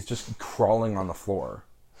wall, he's just crawling on the floor.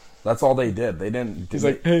 That's all they did. They didn't. He's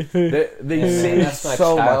like, hey, hey. They Man, saved that's my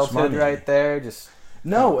so much childhood money right there. Just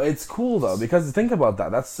No, it's cool though because think about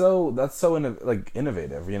that. That's so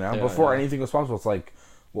innovative. You know, Yeah, before yeah. anything was possible, it's like,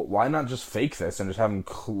 well, why not just fake this and just have him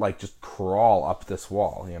just crawl up this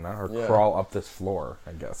wall, you know, or Yeah. crawl up this floor?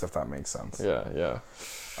 I guess if that makes sense. Yeah.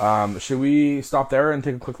 Should we stop there and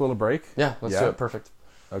take a quick little break? Yeah, let's do it. Perfect.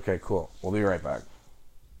 Okay, cool. We'll be right back.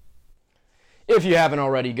 If you haven't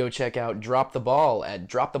already, go check out Drop the Ball at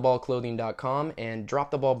droptheballclothing.com and Drop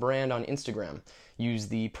the Ball brand on Instagram. Use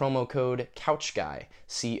the promo code CouchGuy,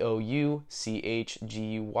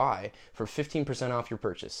 COUCHGUY, for 15% off your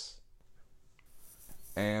purchase.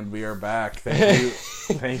 And we are back. Thank you,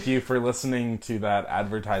 thank you for listening to that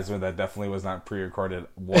advertisement that definitely was not pre-recorded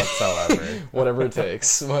whatsoever. Whatever it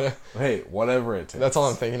takes. Hey, whatever it takes. That's all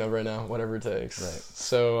I'm thinking of right now. Whatever it takes. Right.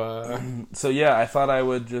 So, So yeah, I thought I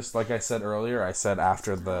would just, like I said earlier, I said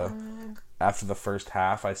after the first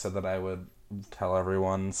half, I said that I would tell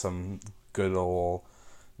everyone some good old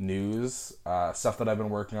news, stuff that I've been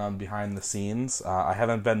working on behind the scenes. I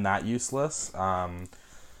haven't been that useless.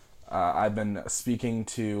 I've been speaking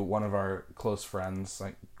to one of our close friends,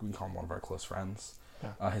 like we can call him one of our close friends.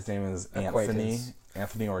 His name is Acquaintance.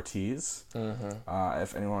 Anthony Ortiz.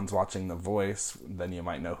 If anyone's watching The Voice, then you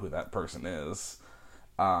might know who that person is.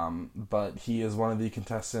 But he is one of the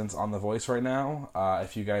contestants on The Voice right now.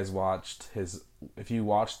 If you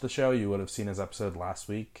watched the show, you would have seen his episode last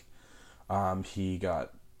week. He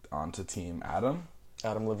got onto Team Adam.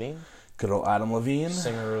 Adam Levine, Good old Adam Levine.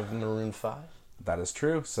 singer of Maroon 5. That is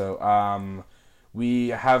true. So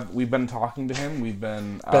we've been talking to him. We've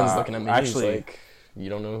been Ben's looking at me. Actually, He's like, you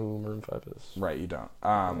don't know who Maroon 5 is. right, you don't.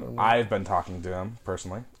 I've been talking to him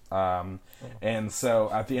personally. And so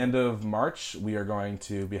at the end of March, we are going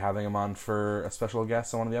to be having him on for a special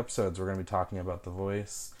guest on one of the episodes. We're going to be talking about The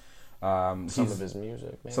Voice. Some of his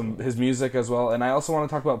music, maybe. His music as well. And I also want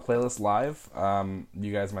to talk about Playlist Live.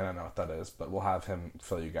 You guys might not know what that is, but we'll have him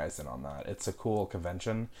fill you guys in on that. It's a cool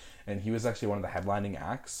convention, and he was actually one of the headlining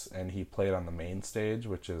acts, and he played on the main stage,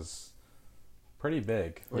 which is pretty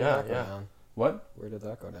big. Where did Yeah, that go yeah. down? What? Where did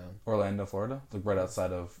that go down? Orlando, Florida, like right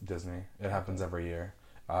outside of Disney. It happens every year.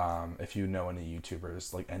 If you know any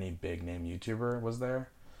YouTubers, like any big name YouTuber was there.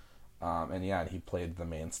 And yeah, he played the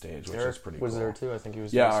main stage, which Eric is pretty was cool. there too. I think he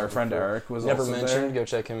was. Yeah, there our friend before. Eric was Never also mentioned. there. Go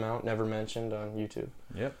check him out. Never mentioned on YouTube.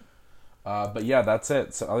 Yep. But yeah, that's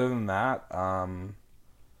it. So other than that,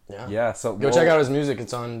 Yeah. yeah. So Go check out his music.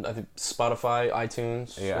 It's on, I think, Spotify,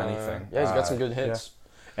 iTunes. Yeah, anything. Yeah, he's got some good hits.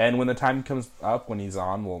 And when the time comes up, when he's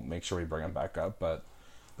on, we'll make sure we bring him back up. But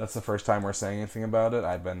that's the first time we're saying anything about it.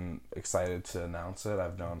 I've been excited to announce it.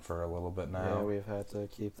 I've known for a little bit Yeah, now. we've had to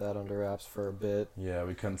keep that under wraps for a bit. Yeah,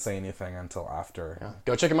 we couldn't say anything until after. Yeah.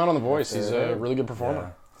 Go check him out on The Voice. He's a really good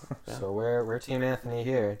performer. Yeah. So we're Team Anthony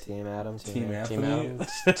here. Team Adam. Team Anthony.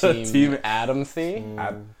 Anthony. Team Adam. Team-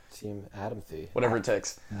 Adam Thee. Team Adam Thee. Whatever it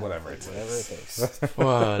takes. Whatever it Whatever it takes. takes.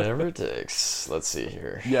 Whatever it takes. Let's see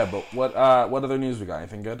here. Yeah, but what other news we got?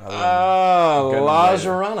 Anything good? Other than La good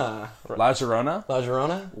Llorona. La Llorona? La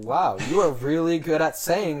Llorona? Wow, you are really good at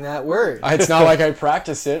saying that word. It's not like I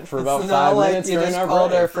practiced it for about It's 5 not like minutes you during just our called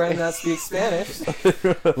break. our friend that speaks Spanish.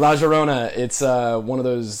 La Llorona. It's one of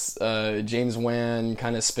those James Wan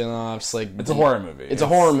kind of spin-offs. Like It's a horror movie. It's a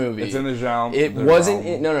horror movie. It's in the genre. It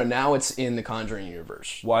wasn't. No. Now it's in the Conjuring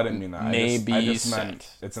universe. Well, I didn't mean that. Maybe I just meant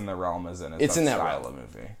set. it's in the realm as in It's in that style realm.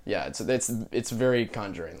 of movie. Yeah, it's very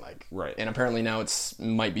Conjuring like. Right. And apparently now it's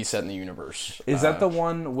might be set in the universe. Is that the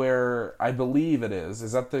one where I believe it is?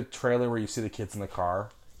 Is that the trailer where you see the kids in the car?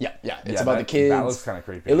 Yeah. It's Yeah, about the kids. That looks kind of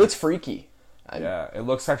creepy. It looks freaky. Yeah, it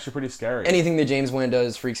looks actually pretty scary. Anything that James Wan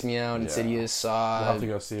does freaks me out. Insidious, Saw, We'll have to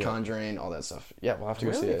go see it. Conjuring, all that stuff. Yeah, we'll have to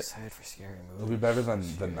go see Really it. excited for scary It'll movies. be better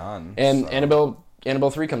than The Nun. And so.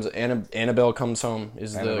 Annabelle 3 comes. Annabelle Comes Home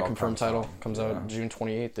is the Annabelle confirmed Comes title. Home, Comes yeah. out June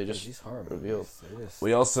 28th. They just These horror revealed. movies.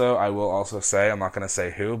 I will also say, I'm not going to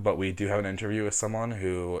say who, but we do have an interview with someone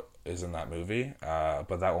who is in that movie.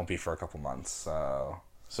 But that won't be for a couple months.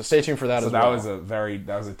 So stay tuned for that So as that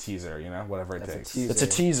well. was a teaser, whatever it That's a takes. teaser. It's a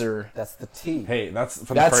teaser. That's the T. Hey, that's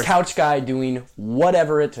for That's the first, Couch Guy doing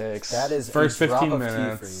whatever it takes. That is first a drop 15 of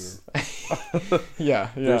minutes. tea for you. yeah.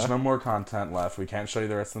 There's no more content left. We can't show you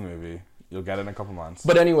the rest of the movie. You'll get it in a couple months.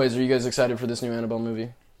 But anyways, are you guys excited for this new Annabelle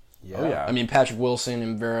movie? Yeah. Oh, yeah. I mean, Patrick Wilson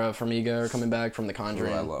and Vera Farmiga are coming back from The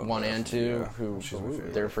Conjuring Ooh, I love 1 Vera and 2, Farmiga. who She's my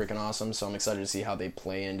favorite. they're freaking awesome. So I'm excited to see how they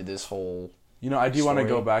play into this whole You know, I do want to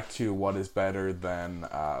Story. go back to what is better than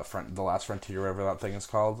The Last Frontier, whatever that thing is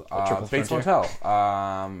called. Triple Bates Frontier?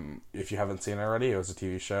 Motel. If you haven't seen it already, it was a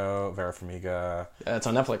TV show. Vera Farmiga. It's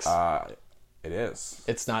on Netflix. It is.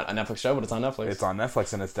 It's not a Netflix show, but it's on Netflix. It's on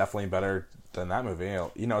Netflix, and it's definitely better than that movie.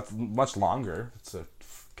 You know, it's much longer. It's a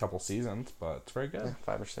couple seasons, but it's very good.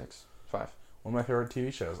 5 or 6. 5. One of my favorite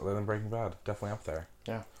TV shows, other than Breaking Bad. Definitely up there.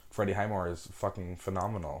 Yeah. Freddie Highmore is fucking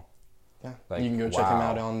phenomenal. Yeah. Like, you can go check him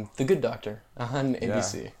wow. out on The Good Doctor on Yeah,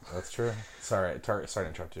 ABC. that's true. Sorry to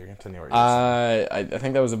interrupt you. Continue what you're saying. I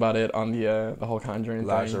think that was about it on the whole Conjuring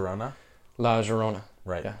La thing. Llorona? La Llorona.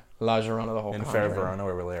 Right. Yeah. La Llorona, the whole In Conjuring. Fair Verona,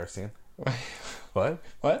 where we lay our scene. What?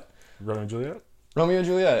 What? Romeo and Juliet? Romeo and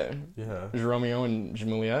Juliet. Yeah. Romeo and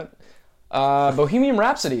Juliet. Bohemian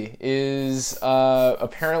Rhapsody is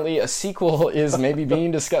apparently a sequel is maybe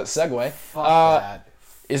being discussed. Segue. Fuck that.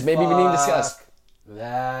 Is maybe being discussed. Fuck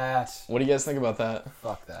that. What do you guys think about that?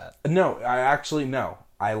 Fuck that. No,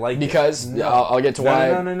 I like Because No. I'll get to it.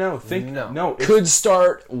 No, why. no. Think No. no. It's, Could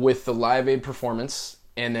start with the Live Aid performance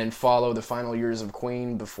and then follow the final years of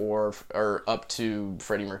Queen before or up to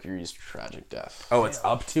Freddie Mercury's tragic death. oh, it's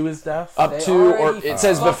up to his death. Up They to, or already it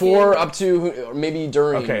says fucking- before, up to, or maybe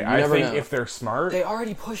during. Okay, You I never think know. if they're smart, They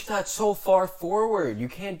already pushed that so far forward. You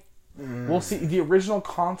can't. well, see, the original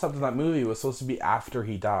concept of that movie was supposed to be after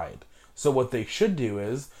he died. So what they should do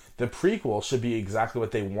is the prequel should be exactly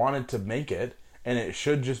what they wanted to make it, and it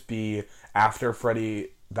should just be after Freddie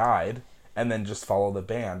died, and then just follow the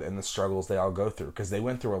band and the struggles they all go through, because they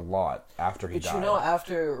went through a lot after he But died. you know,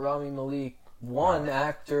 after Rami Malek won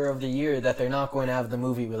Actor of the Year, that they're not going to have the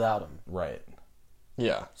movie without him. Right.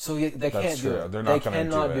 Yeah. So they can't do true. it. They're They not gonna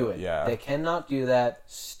cannot do do it, it. yeah. They cannot do that.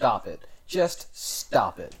 Stop it. Just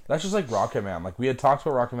stop it. That's just like Rocket Man. Like, we had talked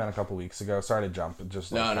about Rocket Man a couple weeks ago. Sorry to jump.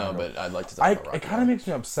 Just like, No, kind of- but I'd like to talk about it Rocket kind of Man. makes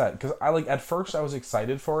me upset because I like at first I was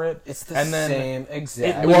excited for it. It's the and then same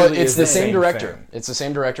exact. Well, literally it's is the the same same director. thing. It's the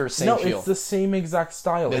same director, same no, feel. it's the same exact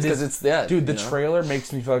style. It's It 'cause is- it's that, dude. The you know? trailer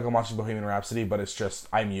makes me feel like I'm watching Bohemian Rhapsody, but it's just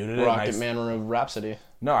I muted it. Rocket and Man Rhapsody.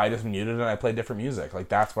 No, I just muted it and I played different music. Like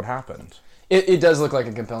that's what happened. It does look like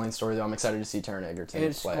a compelling story, though. I'm excited to see Taron Egerton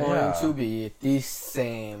It's play. going Yeah. to be the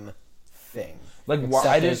same thing. Like Except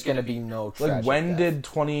why there's did going to be no tragic like when death. did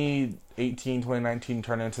 2018, 2019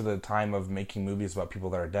 turn into the time of making movies about people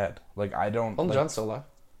that are dead? Like I don't. Elton like, John's still alive.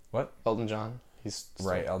 What? Elton John. He's still,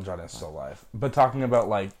 Right, Elton John is still alive. But talking about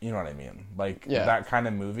like, you know what I mean? Like Yeah. that kind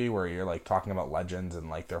of movie where you're like talking about legends and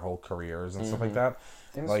like their whole careers and stuff like that.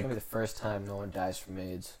 I think this like- is going to be the first time no one dies from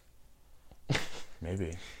AIDS.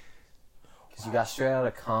 Maybe. Because you got Straight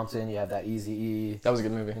Outta Compton, you have that Easy E. That was a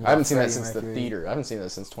good movie. And I haven't seen that Freddie since the Mercury. theater. I haven't seen that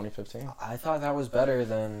since 2015. I thought that was better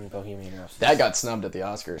than Bohemian Rhapsody. That got snubbed at the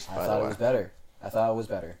Oscars, I by thought the it way. was better. I thought it was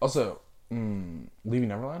better. Also, Leaving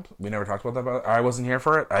Neverland? We never talked about that. I wasn't here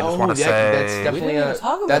for it. I just Oh, want to yeah, say that's definitely didn't even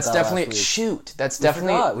talk about that's that definitely last week. shoot. That's We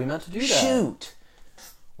definitely forgot. We meant to do that. shoot.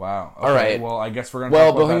 wow. All right. Well, I guess we're gonna.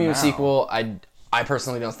 Well, talk about Bohemian that now. sequel. I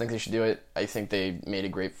personally don't think they should do it. I think they made a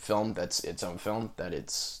great film. That's its own film.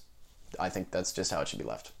 I think that's just how it should be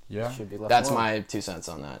left. Yeah. Should be left That's alone. my 2 cents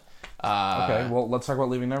on that. Okay. Well, let's talk about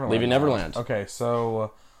Leaving Neverland. Leaving now. Neverland. Okay.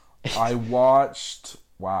 So, I watched.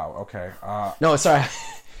 Wow. Okay. No, sorry.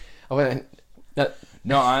 Oh, wait, that-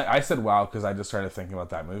 No, I said wow because I just started thinking about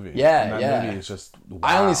that movie. Yeah, And that yeah. movie is just. Wow.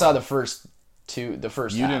 I only saw the first two. The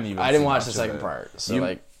first. You half. didn't even I didn't see watch the much of second it. part. So You-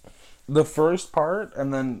 like, the first part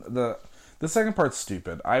and then the second part's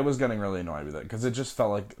stupid. I was getting really annoyed with it because it just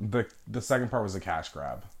felt like the second part was a cash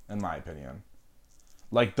grab in my opinion.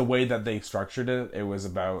 Like the way that they structured it, it was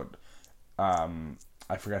about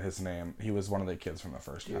I forgot his name. He was one of the kids from the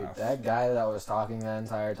first Dude, half. that guy that was talking that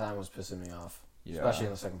entire time was pissing me off. Yeah. Especially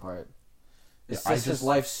in the second part. It's Yeah, I just his just-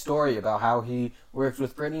 life story about how he worked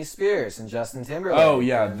with Britney Spears and Justin Timberlake. Oh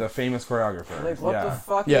yeah, and, the famous choreographer. like, what yeah. the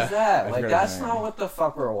fuck Yeah. is that? I Like, forgot that's his not name. what the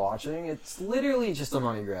fuck we're watching. It's literally just a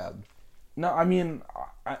money grab. No, I mean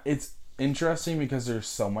it's interesting because there's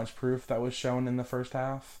so much proof that was shown in the first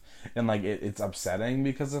half, and like it's upsetting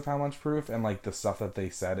because of how much proof and like the stuff that they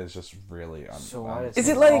said is just really. So why did Is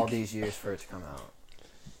it it take all like- these years for it to come out?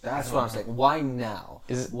 That's what I'm saying. Why now?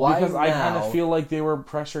 Is it- Why because now? I kind of feel like they were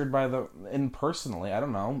pressured by personally. I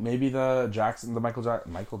don't know. Maybe the Michael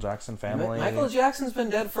Jackson family. Michael Jackson's been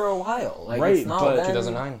dead for a while. Like, Right, it's not but been-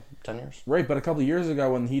 2009, 10 years. Right, but a couple of years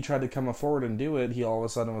ago when he tried to come forward and do it, he all of a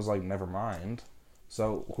sudden was like, "Never mind."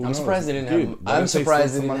 So who I'm knows? surprised they didn't Dude, have. what I'm if they surprised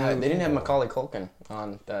steal they some didn't money out have. of They the didn't have people? Macaulay Culkin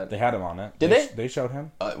on that. They had him on it. Did they? They showed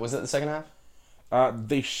him. Was it the second half?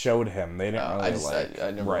 They showed him. They didn't really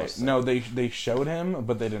I never right. noticed that. No, they showed him,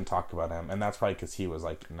 but they didn't talk about him, and that's probably because he was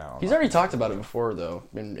like, "No." He's already talked about it before, though,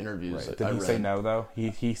 in interviews. Right. I Did he read. say no though?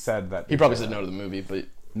 He said that. He probably said no to the movie, but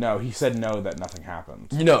No, he said no that nothing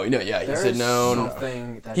happened. No, yeah, he There said is no.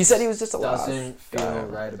 something that He said he was just a laugh doesn't feel guy.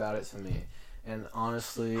 right about it to me. And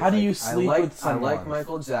honestly, How do you I sleep like, with someone I like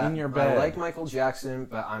Michael Jackson. in your I bed? like Michael Jackson,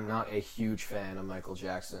 but I'm not a huge fan of Michael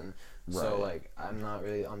Jackson. So Right. like, I'm not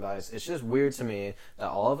really unbiased. It's just weird to me that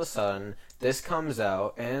all of a sudden this comes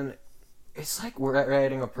out and it's like we're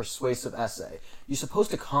writing a persuasive essay. You're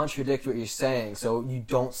supposed to contradict what you're saying so you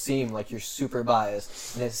don't seem like you're super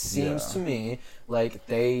biased. And it seems Yeah. to me like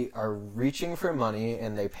they are reaching for money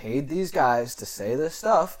and they paid these guys to say this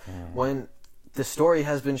stuff when the story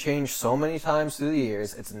has been changed so many times through the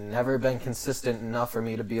years. It's never been consistent enough for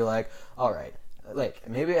me to be like, all right, like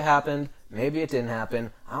maybe it happened, maybe it didn't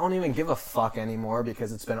happen. I don't even give a fuck anymore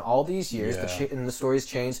because it's been all these years Yeah. and the story's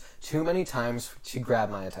changed too many times to grab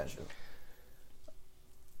my attention.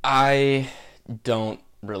 I don't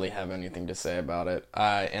really have anything to say about it,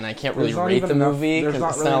 and I can't really There's not rate even the enough- movie there's because not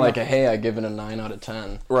it's really not like enough- hey, I give it a 9 out of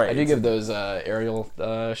 10. Right, I do it's give those aerial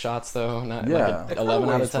shots though, not Yeah. like The an 11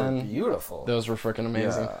 out of cutaways were 10. Beautiful. Those were freaking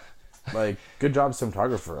amazing. Yeah. Like, good job,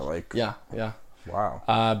 cinematographer. Like, Yeah. wow.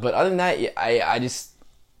 But other than that, I just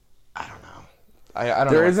I don't know. I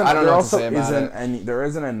don't There know. isn't. I don't There know what to also say about isn't it. any. There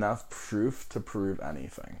isn't enough proof to prove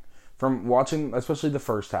anything. From watching, especially the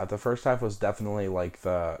first half. The first half was definitely like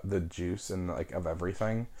the juice and like of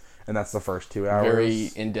everything, and that's the first 2 hours.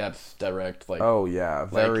 Very in depth, direct. Like Oh yeah, like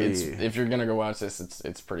very. it's, if you're gonna go watch this,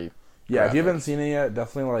 it's pretty. yeah, if you graphic. haven't seen it yet,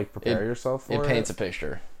 definitely like prepare yourself for It it. paints a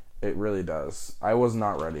picture. It really does. I was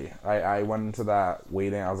not ready. I went into that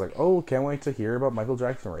waiting. I was like, oh, can't wait to hear about Michael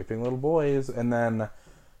Jackson raping little boys. And then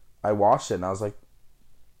I watched it and I was like,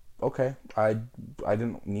 okay, I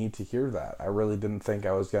didn't need to hear that. I really didn't think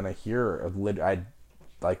I was gonna hear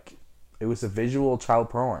it was a visual child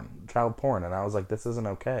porn, and I was like, this isn't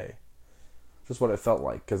okay. Just what it felt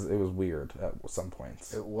like because it was weird at some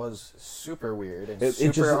points. It was super weird and It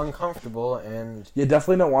super just- uncomfortable, and You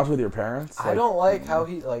definitely don't watch with your parents. I don't like how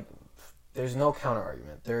he like. There's no counter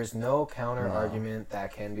argument. There's no counter argument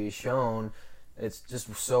that can be shown. It's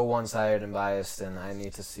just so one-sided and biased, and I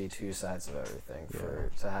need to see two sides of everything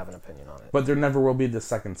to have an opinion on it. But there never will be the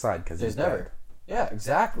second side because There's never. Yeah,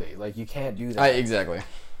 exactly. Like you can't do that, Exactly.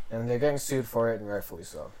 and they're getting sued for it, and rightfully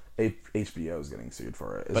so. HBO is getting sued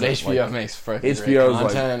for it. But Isn't it, HBO like, makes freaking great HBO's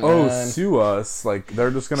content, like, oh, man. sue us. Like,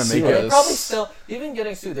 they're just going to make Sue it. They're us. probably still even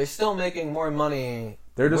getting sued. They're still making more money.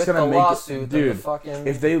 They're just with going to the make lawsuit it. than the Dude, fucking.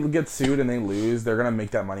 if they get sued and they lose, they're going to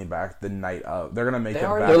make that money back the night of. They're going to make They it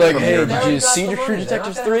already- back. They're like, from hey, their did bank. you got see the True money. They're not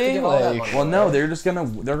Detectives gonna have to 3? give all that Like, money. Well, no,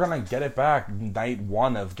 they're gonna get it back night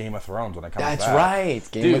one of Game of Thrones when it comes That's back.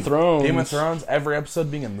 right. Game Dude, of Thrones. Game of Thrones, every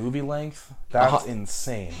episode being a movie length. That's Uh-huh.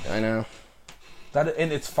 insane. I know.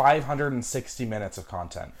 And it's 560 minutes of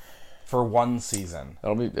content for one season.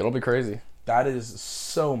 It'll be crazy. That is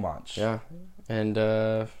so much. Yeah. And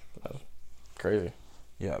crazy.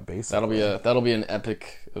 Yeah, basically. That'll be an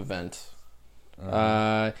epic event.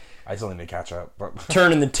 I still need to catch up, but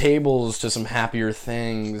Turning the tables to some happier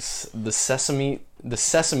things. The Sesame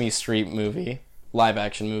Street movie, live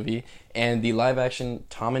action movie, and the live action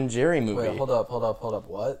Tom and Jerry movie. Wait, hold up.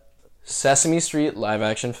 What? Sesame Street live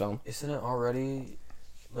action film. Isn't it already?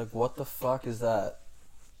 Like, what the fuck is that?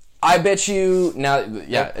 I bet you now.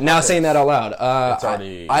 Yeah, now saying that out loud. It's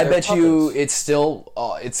already- I They're bet you puppets. it's still.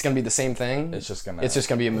 It's gonna be the same thing. It's just gonna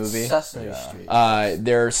be a movie. Sesame Street.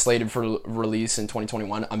 They're slated for release in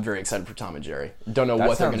 2021. I'm very excited for Tom and Jerry. Don't know That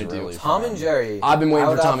what they're sounds gonna really do. Tom and Jerry. I've been waiting I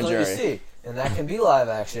would for Tom and absolutely Jerry. See. And that can be live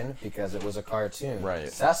action because it was a cartoon.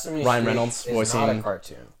 Right. Sesame Ryan Street Reynolds is voicing- not a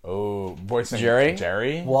cartoon. Oh, voicing Jerry?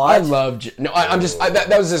 Jerry? What? I love. I'm just.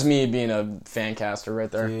 That was just me being a fan caster right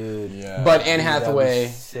there. Dude. Yeah. But Anne Dude, that was Hathaway.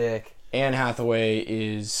 sick. Anne Hathaway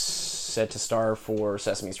is set to star for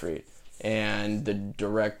Sesame Street, and the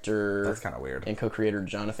director That's kind of weird. and co-creator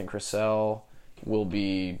Jonathan Cressell will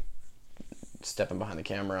be stepping behind the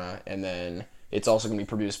camera, and then it's also going to be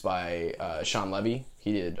produced by Sean Levy.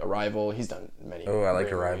 He did Arrival. He's done many. Oh, I like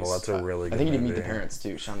great Arrival. movies. That's a really good I think he did Meet movie. the Parents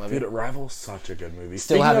too. Sean Levy. Dude, Arrival's such a good movie.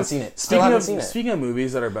 Still haven't seen it. Still haven't seen it. Speaking of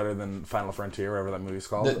movies that are better than Final Frontier, whatever that movie's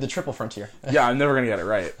called. The Triple Frontier. Yeah, I'm never gonna get it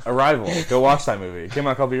right. Arrival. Go watch that movie. It came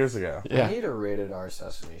out a couple years ago. Yeah. We need a rated R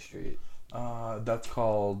Sesame Street. That's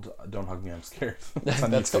called Don't Hug Me, I'm Scared. It's on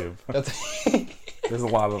That's YouTube. That's There's a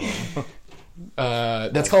lot of them.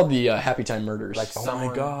 that's called the Happy Time Murders. Like Oh my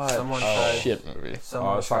someone, God. Someone Oh. tries, shit movie.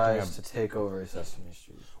 someone I was talking tries to take over Sesame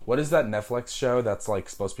Street. What is that Netflix show that's like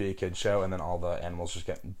supposed to be a kid show and then all the animals just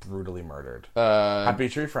get brutally murdered? Happy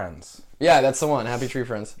Tree Friends. Yeah, that's the one. Happy Tree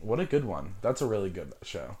Friends. What a good one. That's a really good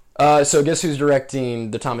show. So guess who's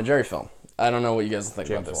directing the Tom and Jerry film? I don't know what you guys think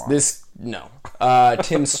James about this. Wan.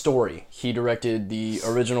 Tim Story. He directed the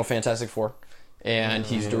original Fantastic Four, and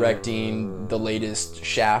he's directing the latest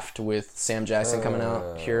Shaft with Sam Jackson coming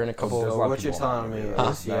out here in a couple. There's a Of, lot of What you're people on telling that me movie.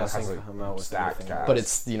 is he That hasn't has a come out with stacked anything. cast. but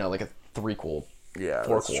it's like a threequel. Yeah,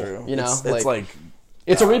 Four that's cool. true. You know, it's like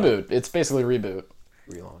It's a reboot. It's basically a reboot.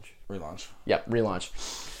 Relaunch. Yeah, relaunch.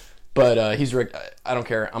 But he's I don't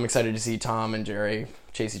care. I'm excited to see Tom and Jerry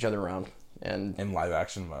chase each other around, and in live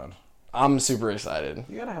action mode. I'm super excited.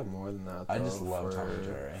 You gotta have more than that. I though, just love Tom and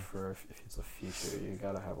Jerry. For if it's a feature, you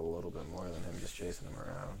gotta have a little bit more than him just chasing him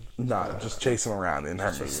around. Nah, just chase him around the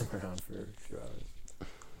entire movie. Chase It's him around for a few hours.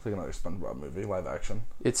 like another SpongeBob movie, live action.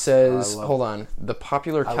 It says, I love- hold on, the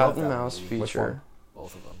popular I Cat love and that Mouse movie. Which feature.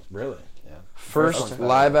 Both of them. Really? Yeah. First one's better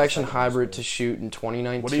live than the action second hybrid one's to good. shoot in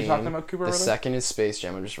 2019. What are you talking about, Cooper, The brother? second is Space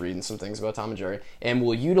Jam. I'm just reading some things about Tom and Jerry. And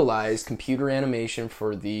will utilize computer animation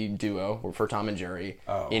for the duo, or for Tom and Jerry,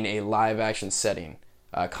 in a live action setting.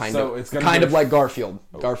 So it's gonna kind be of like Garfield.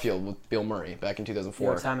 Garfield with Bill Murray back in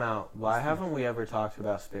 2004. Yo, time out. Why haven't we ever talked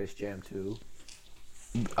about Space Jam 2?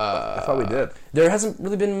 I thought we did. There hasn't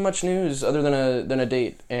really been much news other than a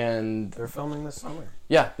date, and They're filming this summer.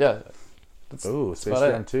 yeah. Ooh, Space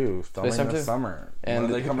about Jam 2, filming Jam this 2. summer. And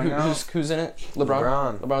when are they coming out? who's in it?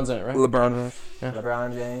 LeBron. LeBron's in it, right? LeBron.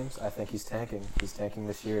 LeBron James, I think he's tanking. He's tanking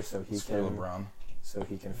this year so he For can LeBron. so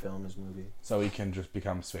he can film his movie. So he can just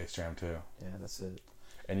become Space Jam 2. Yeah, that's it.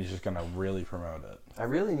 And he's just gonna really promote it. I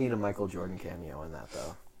really need a Michael Jordan cameo in that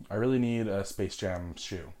though. I really need a Space Jam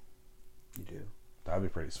shoe. You do. That'd be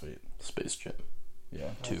pretty sweet. Space Jam. Yeah.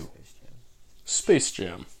 Two. Space Jam. Space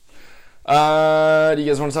Jam. Do you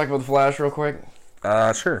guys want to talk about the Flash real quick?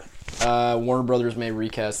 Sure. Warner Brothers may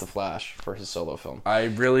recast the Flash for his solo film. I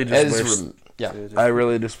really just Ezra, yeah. I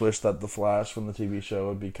really just wish that the Flash from the TV show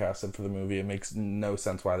would be casted for the movie. It makes no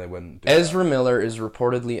sense why they wouldn't do Ezra Miller is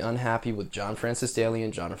reportedly unhappy with John Francis Daly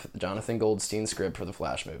and Jonathan Goldstein's script for the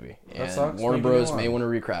Flash movie, and sucks. Warner Make a new Bros. one. may want to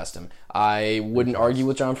recast him. I wouldn't argue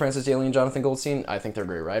with John Francis Daly and Jonathan Goldstein. I think they're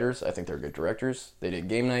great writers. I think they're good directors. They did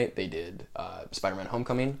Game Night. They did Spider-Man: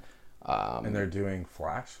 Homecoming. that. And they're doing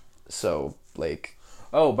Flash? So like,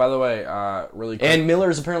 Oh, by the way, really quick. and Miller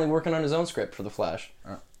is apparently working on his own script for the Flash,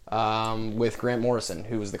 with Grant Morrison,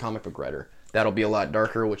 who was the comic book writer. That'll be a lot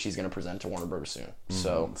darker, which he's going to present to Warner Bros. Soon.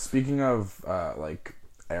 So Speaking of, like,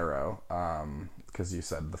 Arrow, because you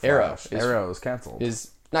said the Arrow Flash. is- Arrow is canceled.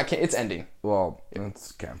 is not. It's ending. Well,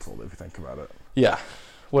 it's canceled if you think about it. Yeah.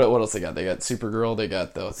 What else they got? They got Supergirl. They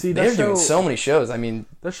got the. See, that they're doing show- so many shows. I mean,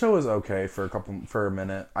 The show was okay for a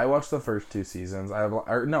minute. I watched the first 2 seasons. I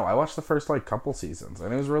watched the first like couple seasons,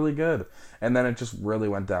 and it was really good. And then it just really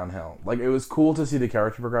went downhill. Like, it was cool to see the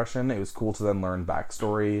character progression. It was cool to then learn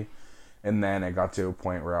backstory, and then it got to a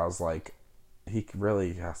point where I was like, he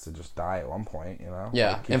really has to just die at one point, you know?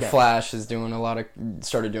 yeah. Like, he And can't- Flash is doing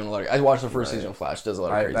started doing a lot of. I watched the first season of Flash. Does a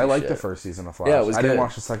lot of crazy I liked shit. the first season of Flash. Yeah, it was I didn't good.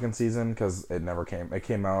 watch the second season because it never came. It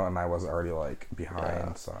came out and I was already like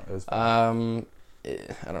behind, so it was.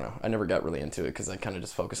 I don't know. I never got really into it because I kind of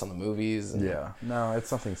just focused on the movies. And, Yeah, no,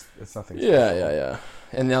 it's nothing. It's nothing. Yeah.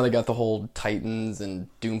 And now they got the whole Titans and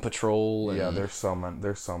Doom Patrol. And Yeah, there's so much.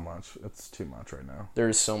 There's so much. It's too much right now.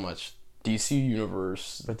 there's so much DC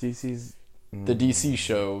universe, But DC's. the DC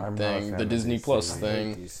show I'm not a thing, fan the of Disney DC. Plus I hate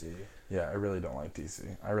thing. DC. Yeah, I really don't like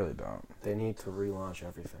DC. I really don't. They need to relaunch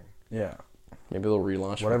everything. Yeah, Maybe they'll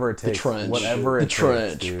relaunch whatever it takes. The Trench. Whatever it the takes,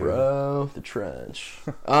 Trench, dude. bro. The Trench.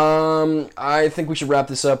 I think we should wrap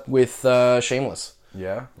this up with Shameless.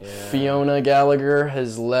 Yeah. Fiona Gallagher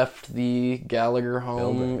has left the Gallagher home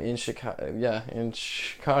Building. in Chicago. Yeah, in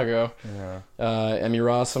Chicago. Yeah. Emmy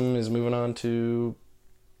Rossum is moving on to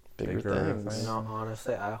bigger Bigger things. You know,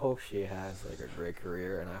 honestly, I hope she has like a great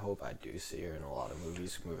career, and I hope I do see her in a lot of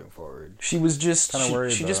movies moving forward. She was just Kinda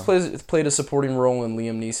worried, she just though. played a supporting role in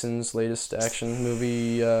Liam Neeson's latest action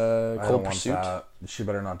movie, I don't Cold want Pursuit. that. She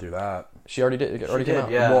better not do that. She already did. It already came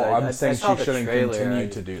out. Yeah, Well, I I'm saying saw she the shouldn't trailer, continue I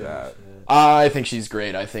to do just- that. I think she's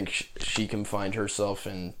great. I think she can find herself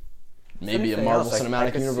in maybe a Anything Marvel else, I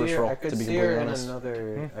Cinematic could see Universe her- role. I could To be see her completely in honest,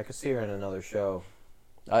 another. I could see her in another show.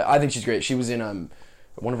 I think she's great. She was in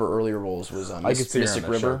one of her earlier roles was I could see her Mystic in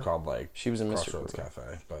a River. show called like She was in Mystic Crossroads River.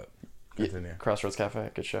 Cafe, but Yeah, continue. Crossroads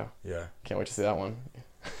Cafe, good show. Yeah, Can't wait to see that one.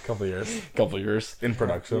 couple years Couple years. in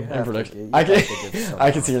production. You have to production. gi- you I have can- to give some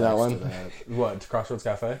I can see that context one. to that. What, Crossroads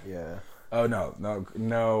Cafe? Yeah. Oh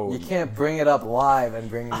no. You can't bring it up live and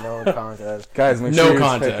bring no context. Guys, make No sure you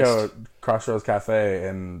context. check out Crossroads Cafe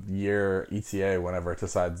and year ETA whenever it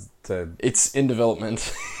decides to. It's in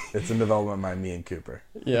development. It's in development by me and Cooper.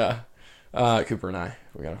 Yeah. Cooper and I,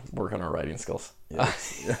 we gotta work on our writing skills.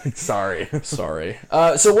 Sorry. Sorry.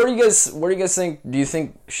 So what do you guys think? Do you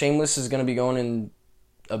think Shameless is gonna be going in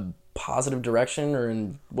a positive direction, or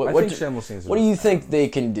in what? I what think do, Shameless needs to what do be- you think they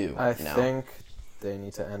can do I now? think they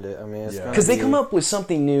need to end it. I mean, it's Yeah. gonna Because they be- come up with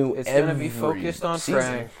something new It's every gonna be focused on season.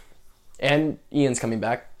 Frank. And Ian's coming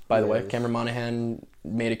back, by the He way. is. Cameron Monaghan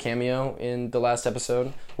made a cameo in the last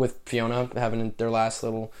episode with Fiona having their last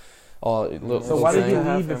little... So why did he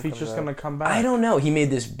Have leave him if he's come just back. gonna come back? I don't know. He made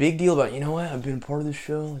this big deal about, you know what, I've been part of this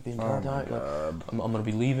show like the entire Oh my time. God. I'm gonna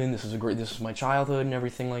be leaving. This is my childhood and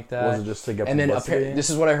everything like that. Was it just to get And then publicity? this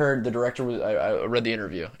is what I heard. The director was. I read the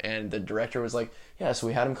interview, and the director was like, "Yeah, so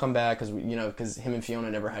we had him come back because him and Fiona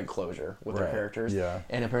never had closure with their Right, characters. yeah.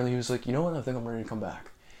 And apparently he was like, you know what, I think I'm ready to come back.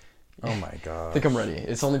 Oh my I god. think I'm ready.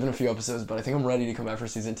 It's only been a few episodes, but I think I'm ready to come back for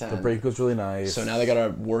season 10. The break was really nice. So now they gotta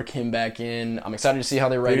work him back in. I'm excited to see how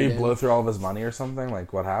they write Did it he in. blow through all of his money or something?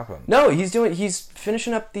 Like, what happened? No, he's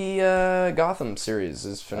finishing up the Gotham series.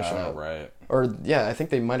 Is finishing Oh, up. right. Or yeah, I think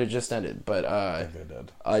they might have just ended. But I think they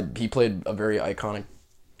did. he played a very iconic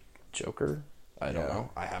Joker. I don't Yeah. know.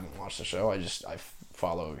 I haven't watched the show. I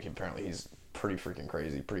follow. Apparently, he's pretty freaking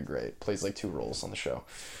crazy, pretty great. Plays like 2 roles on the show.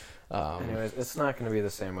 Anyways, it's not going to be the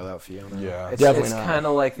same without Fiona. Yeah. Definitely it's not. kind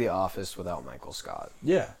of like The Office without Michael Scott.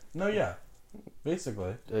 Yeah. No, yeah.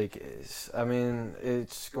 Basically. Like, I mean,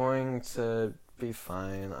 it's going to be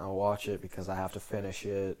fine. I'll watch it because I have to finish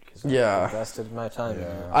it. Because Yeah. I've invested my time in Yeah.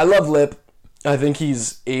 it. I love Lip. I think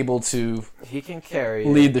he's able to He can carry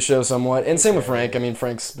lead it. the show somewhat, and same with Frank. I mean,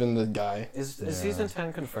 Frank's been the guy. Is Yeah. season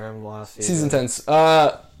 10 confirmed last season? Season 10's.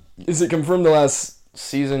 Is it confirmed the last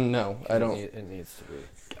season? No, I don't. It needs to be.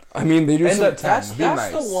 I mean, they do. End Some, at 10. That's Be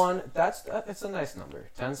that's nice. the one. It's a nice number.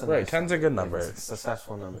 10's a Right, nice 10's a good number. It's a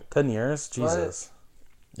successful number. 10 years? Jesus.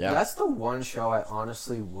 yeah. That's the one show I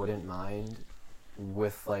honestly wouldn't mind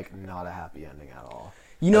with like not a happy ending at all.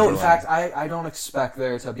 You know, In fact, I don't expect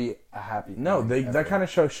there to be a happy. No, ending that ever. kind of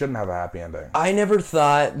show shouldn't have a happy ending. I never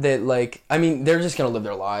thought that, like, I mean, they're just gonna live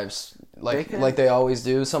their lives like they always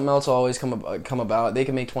do. Something else will always come about. They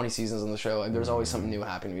can make 20 seasons on the show, and there's always something new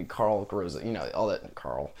happening. Carl grows, all that.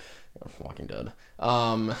 Carl, Walking Dead.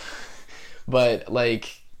 But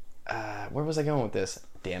like, where was I going with this?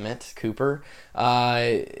 Damn it, Cooper.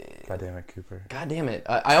 God damn it, Cooper. God damn it.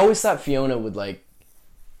 I always thought Fiona would like.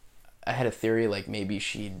 I had a theory like maybe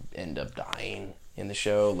she'd end up dying in the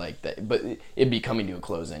show, like that, but it'd be coming to a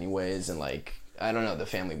close anyways, and like I don't know, the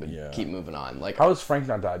family would Yeah. keep moving on. Like How is Frank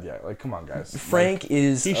not died yet? Like, come on, guys. Frank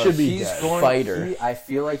is he a should be He's dead. going. Fighter. I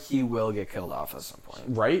feel like he will get killed off at some point.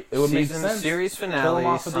 Right? It would make sense. Series Kill him finale,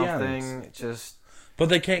 off at the end. something. Just But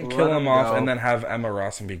they can't Let kill him him off go. and then have Emma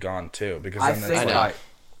Ross and be gone too, because I then think I that's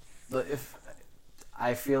know. like, if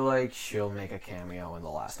I feel like she'll make a cameo in the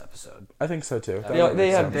last episode. I think so too. That They- would they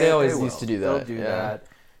make have- sense. they always will. used to do They'll that, do yeah. that,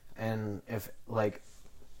 and if like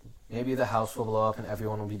maybe the house will blow up and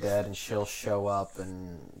everyone will be dead, and she'll show up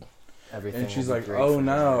and everything. And she's will be like, great "Oh, for her."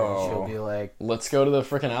 no. She'll be like, Let's go to the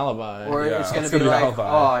freaking alibi. or Yeah, it's gonna it's be gonna be like, alibi.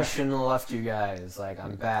 "Oh, I shouldn't have left you guys. Like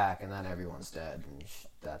I'm back," and then everyone's dead, and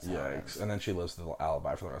that's how it Yikes. ends. And then she lives the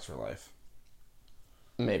alibi for the rest of her life.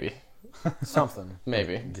 Maybe. Something.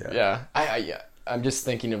 Maybe. Yeah. Yeah. I'm just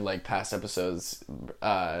thinking of like past episodes.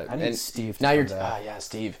 I need and Steve to Now come you're. back. Yeah,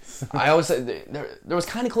 Steve. I always said there was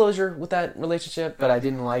kind of closure with that relationship. But I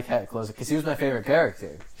didn't like how it closed because he was my favorite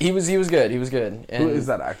character. He was good. He was good. And, Who is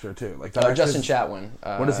that actor too? Like that Justin actor's-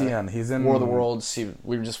 Chatwin. What is he in? He's in War of the Worlds.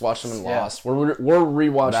 We just watched him in Yeah. Lost. We're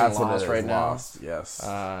rewatching That's what it Lost is, right now. Lost. Yes,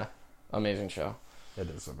 Amazing show. it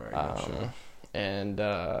is a very good show. And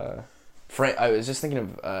Frank. I was just thinking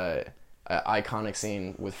of an iconic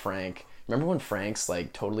scene with Frank. Remember when Frank's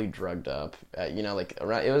like totally drugged up? Like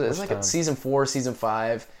around it was like time? season 4, season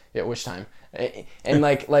 5. Yeah, which time? And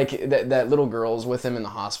like that little girl's with him in the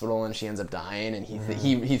hospital, and she ends up dying, and he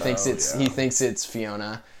thinks he thinks it's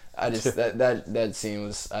Fiona. I just that scene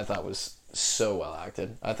I thought was so well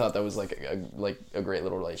acted. I thought that was like a great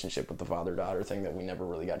little relationship with the father-daughter thing that we never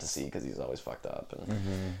really got to see because he's always fucked up.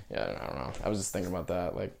 And yeah, I don't know. I was just thinking about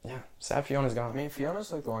that. Like, yeah, sad Fiona's gone. I mean,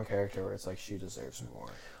 Fiona's like the one character where it's like she deserves more.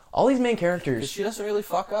 All these main Because characters. she doesn't really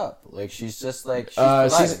fuck up. Like she's just like she's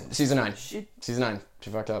providing. Season 9. She Season 9. She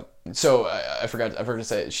fucked up. So I forgot to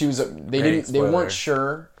say she was. They Great they weren't spoiler.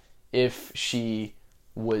 sure if she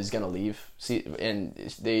was gonna leave. And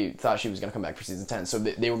they thought she was gonna come back for season 10. So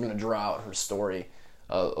they were gonna draw out her story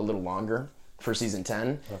a little longer for season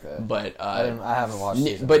 10. Okay. But I haven't watched.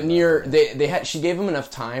 season but two. near she gave him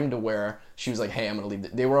enough time to where she was like, hey, I'm gonna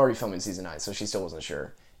leave. They were already filming season 9, so she still wasn't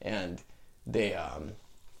sure. And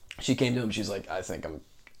she came to him. She's like, I think I'm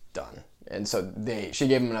done. And so she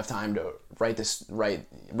gave him enough time to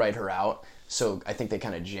write her out. So I think they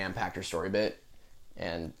kind of jam packed her story a bit.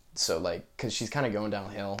 And so like, cause she's kind of going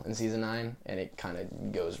downhill in season 9, and it kind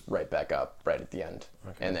of goes right back up right at the end,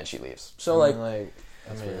 and then she leaves. So like, I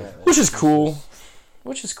mean, which is cool.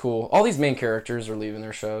 which is cool. All these main characters are leaving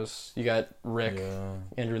their shows. You got Rick, Yeah.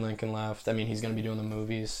 Andrew Lincoln left. I mean, he's going to be doing the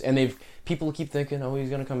movies. And people keep thinking, oh, he's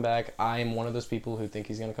going to come back. I am one of those people who think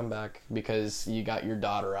he's going to come back because you got your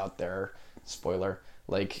daughter out there. Spoiler.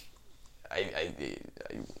 Like, he's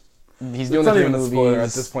doing It's the not three even a movies. spoiler at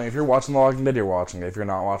this point. If you're watching The Walking Dead, you're watching it. If you're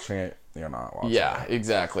not watching it, you're not watching it. Yeah,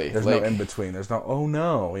 exactly. There's like, no in between. There's no, oh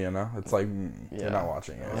no, it's like, Yeah. you're not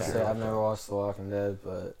watching it. I say I've never watched The Walking Dead,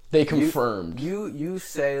 but they confirmed. you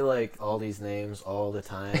say like all these names all the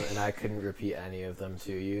time, and I couldn't repeat any of them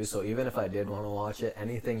to you. So even if I did want to watch it,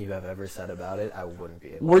 anything you have ever said about it, I wouldn't be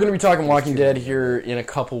able. We're going to be talking It's Walking too Dead many. here in a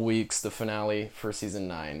couple weeks. The finale for season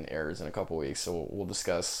 9 airs in a couple weeks, so we'll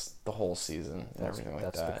discuss the whole season and everything like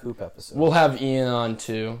That's that. the Coop episode. We'll have Ian on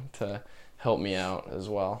too to help me out as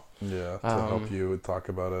well Yeah, to help you talk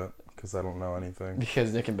about it, because I don't know anything.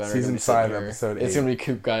 because Nick and Ben are Season gonna be sitting 5, here. episode It's 8. going to be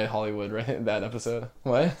Coop Guy Hollywood, right? That episode.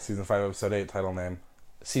 What? Season 5, episode 8, title name.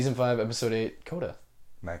 Season 5, episode 8, Coda.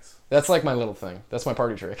 Nice. That's like my little thing. That's my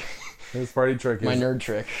party trick. His party trick My is nerd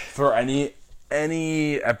trick. for any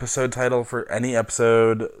episode title for any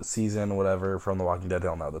episode, season, whatever from The Walking Dead.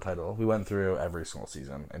 He'll know the title. We went through every single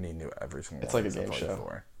season, and he knew every single. It's one like a except game for show.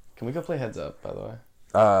 4. Can we go play Heads Up, by the way?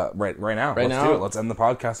 Right now. Right Let's now? do it. Let's end the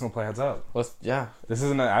podcast and we'll play Heads Up. Yeah. This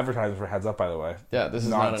isn't an advertisement for Heads Up, by the way. Yeah, this is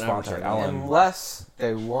not an sponsored. advertisement. Ellen. Unless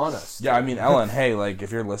they want us. Yeah, I mean, Ellen. Hey, like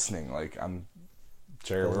if you're listening, like I'm.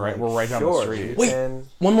 Sure, we're right down the Sure, street. you Wait. can-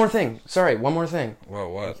 One more thing. Sorry, one more thing. Whoa,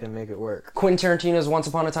 you what? can make it work. Quentin Tarantino's Once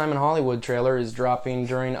Upon a Time in Hollywood trailer is dropping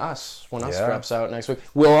during Us, when Us Yeah. drops out next week.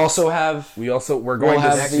 We'll also have... We're We'll going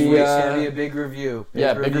have to Next the, week's uh, gonna be a big review.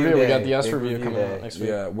 big review. We got day. the Us Big review coming day. out next week.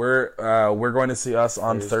 Yeah, we're going to see Us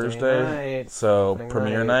on Thursday. night. So Opening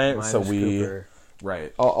premiere night. minus So we Cooper,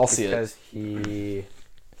 right. I'll see it. because he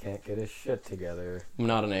can't get his shit together. I'm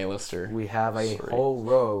not an A-lister. We have a Sorry. whole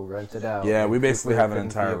row rented out. Yeah, we and basically Cooper have an couldn't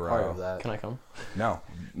entire be a part row. of that Can I come? No,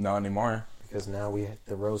 not anymore. because now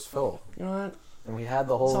the row's full, You know what? and we had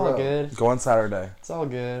the whole It's all row. good. Go on Saturday. It's all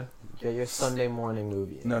good. Get your Sunday morning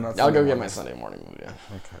movie. No, not. I'll go Sunday get my morning. Sunday morning movie.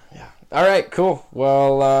 Yeah. Okay. Yeah. All right, cool.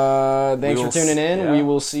 Well, thanks We for will tuning in. yeah. We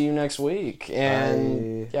will see you next week.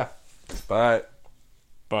 And Bye. yeah. Bye.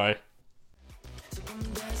 Bye. So come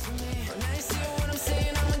and dance with me. Now you see what I'm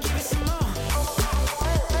saying, I'ma give you some more. I'ma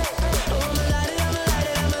light it, I'ma light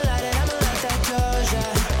it, I'ma light it, I'ma light that Georgia.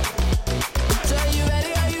 So are you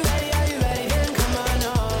ready, are you ready, are you ready? Then come on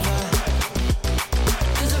over.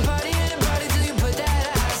 There's a party and a party till you put that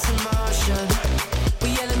ass in motion. We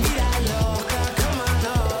yelling vida loca, come on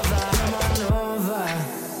over, come on over. I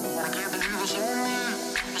can't believe it's on me,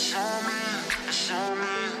 it's on me, it's on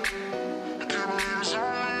me. I can't believe it's on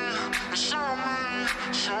me, it's on me,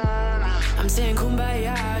 it's on me. I'm saying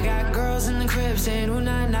kumbaya, got girls in the crib saying ooh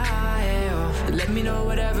nah nah, yeah. Let me know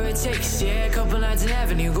whatever it takes, yeah. Couple nights in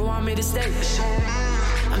heaven, you go on me to stay.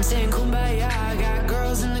 I'm saying kumbaya, got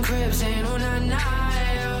girls in the crib saying ooh nah nah,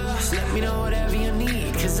 yeah. Just let me know whatever you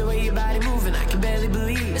need, cause the way your body moving, I can barely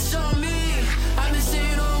believe. It's on me.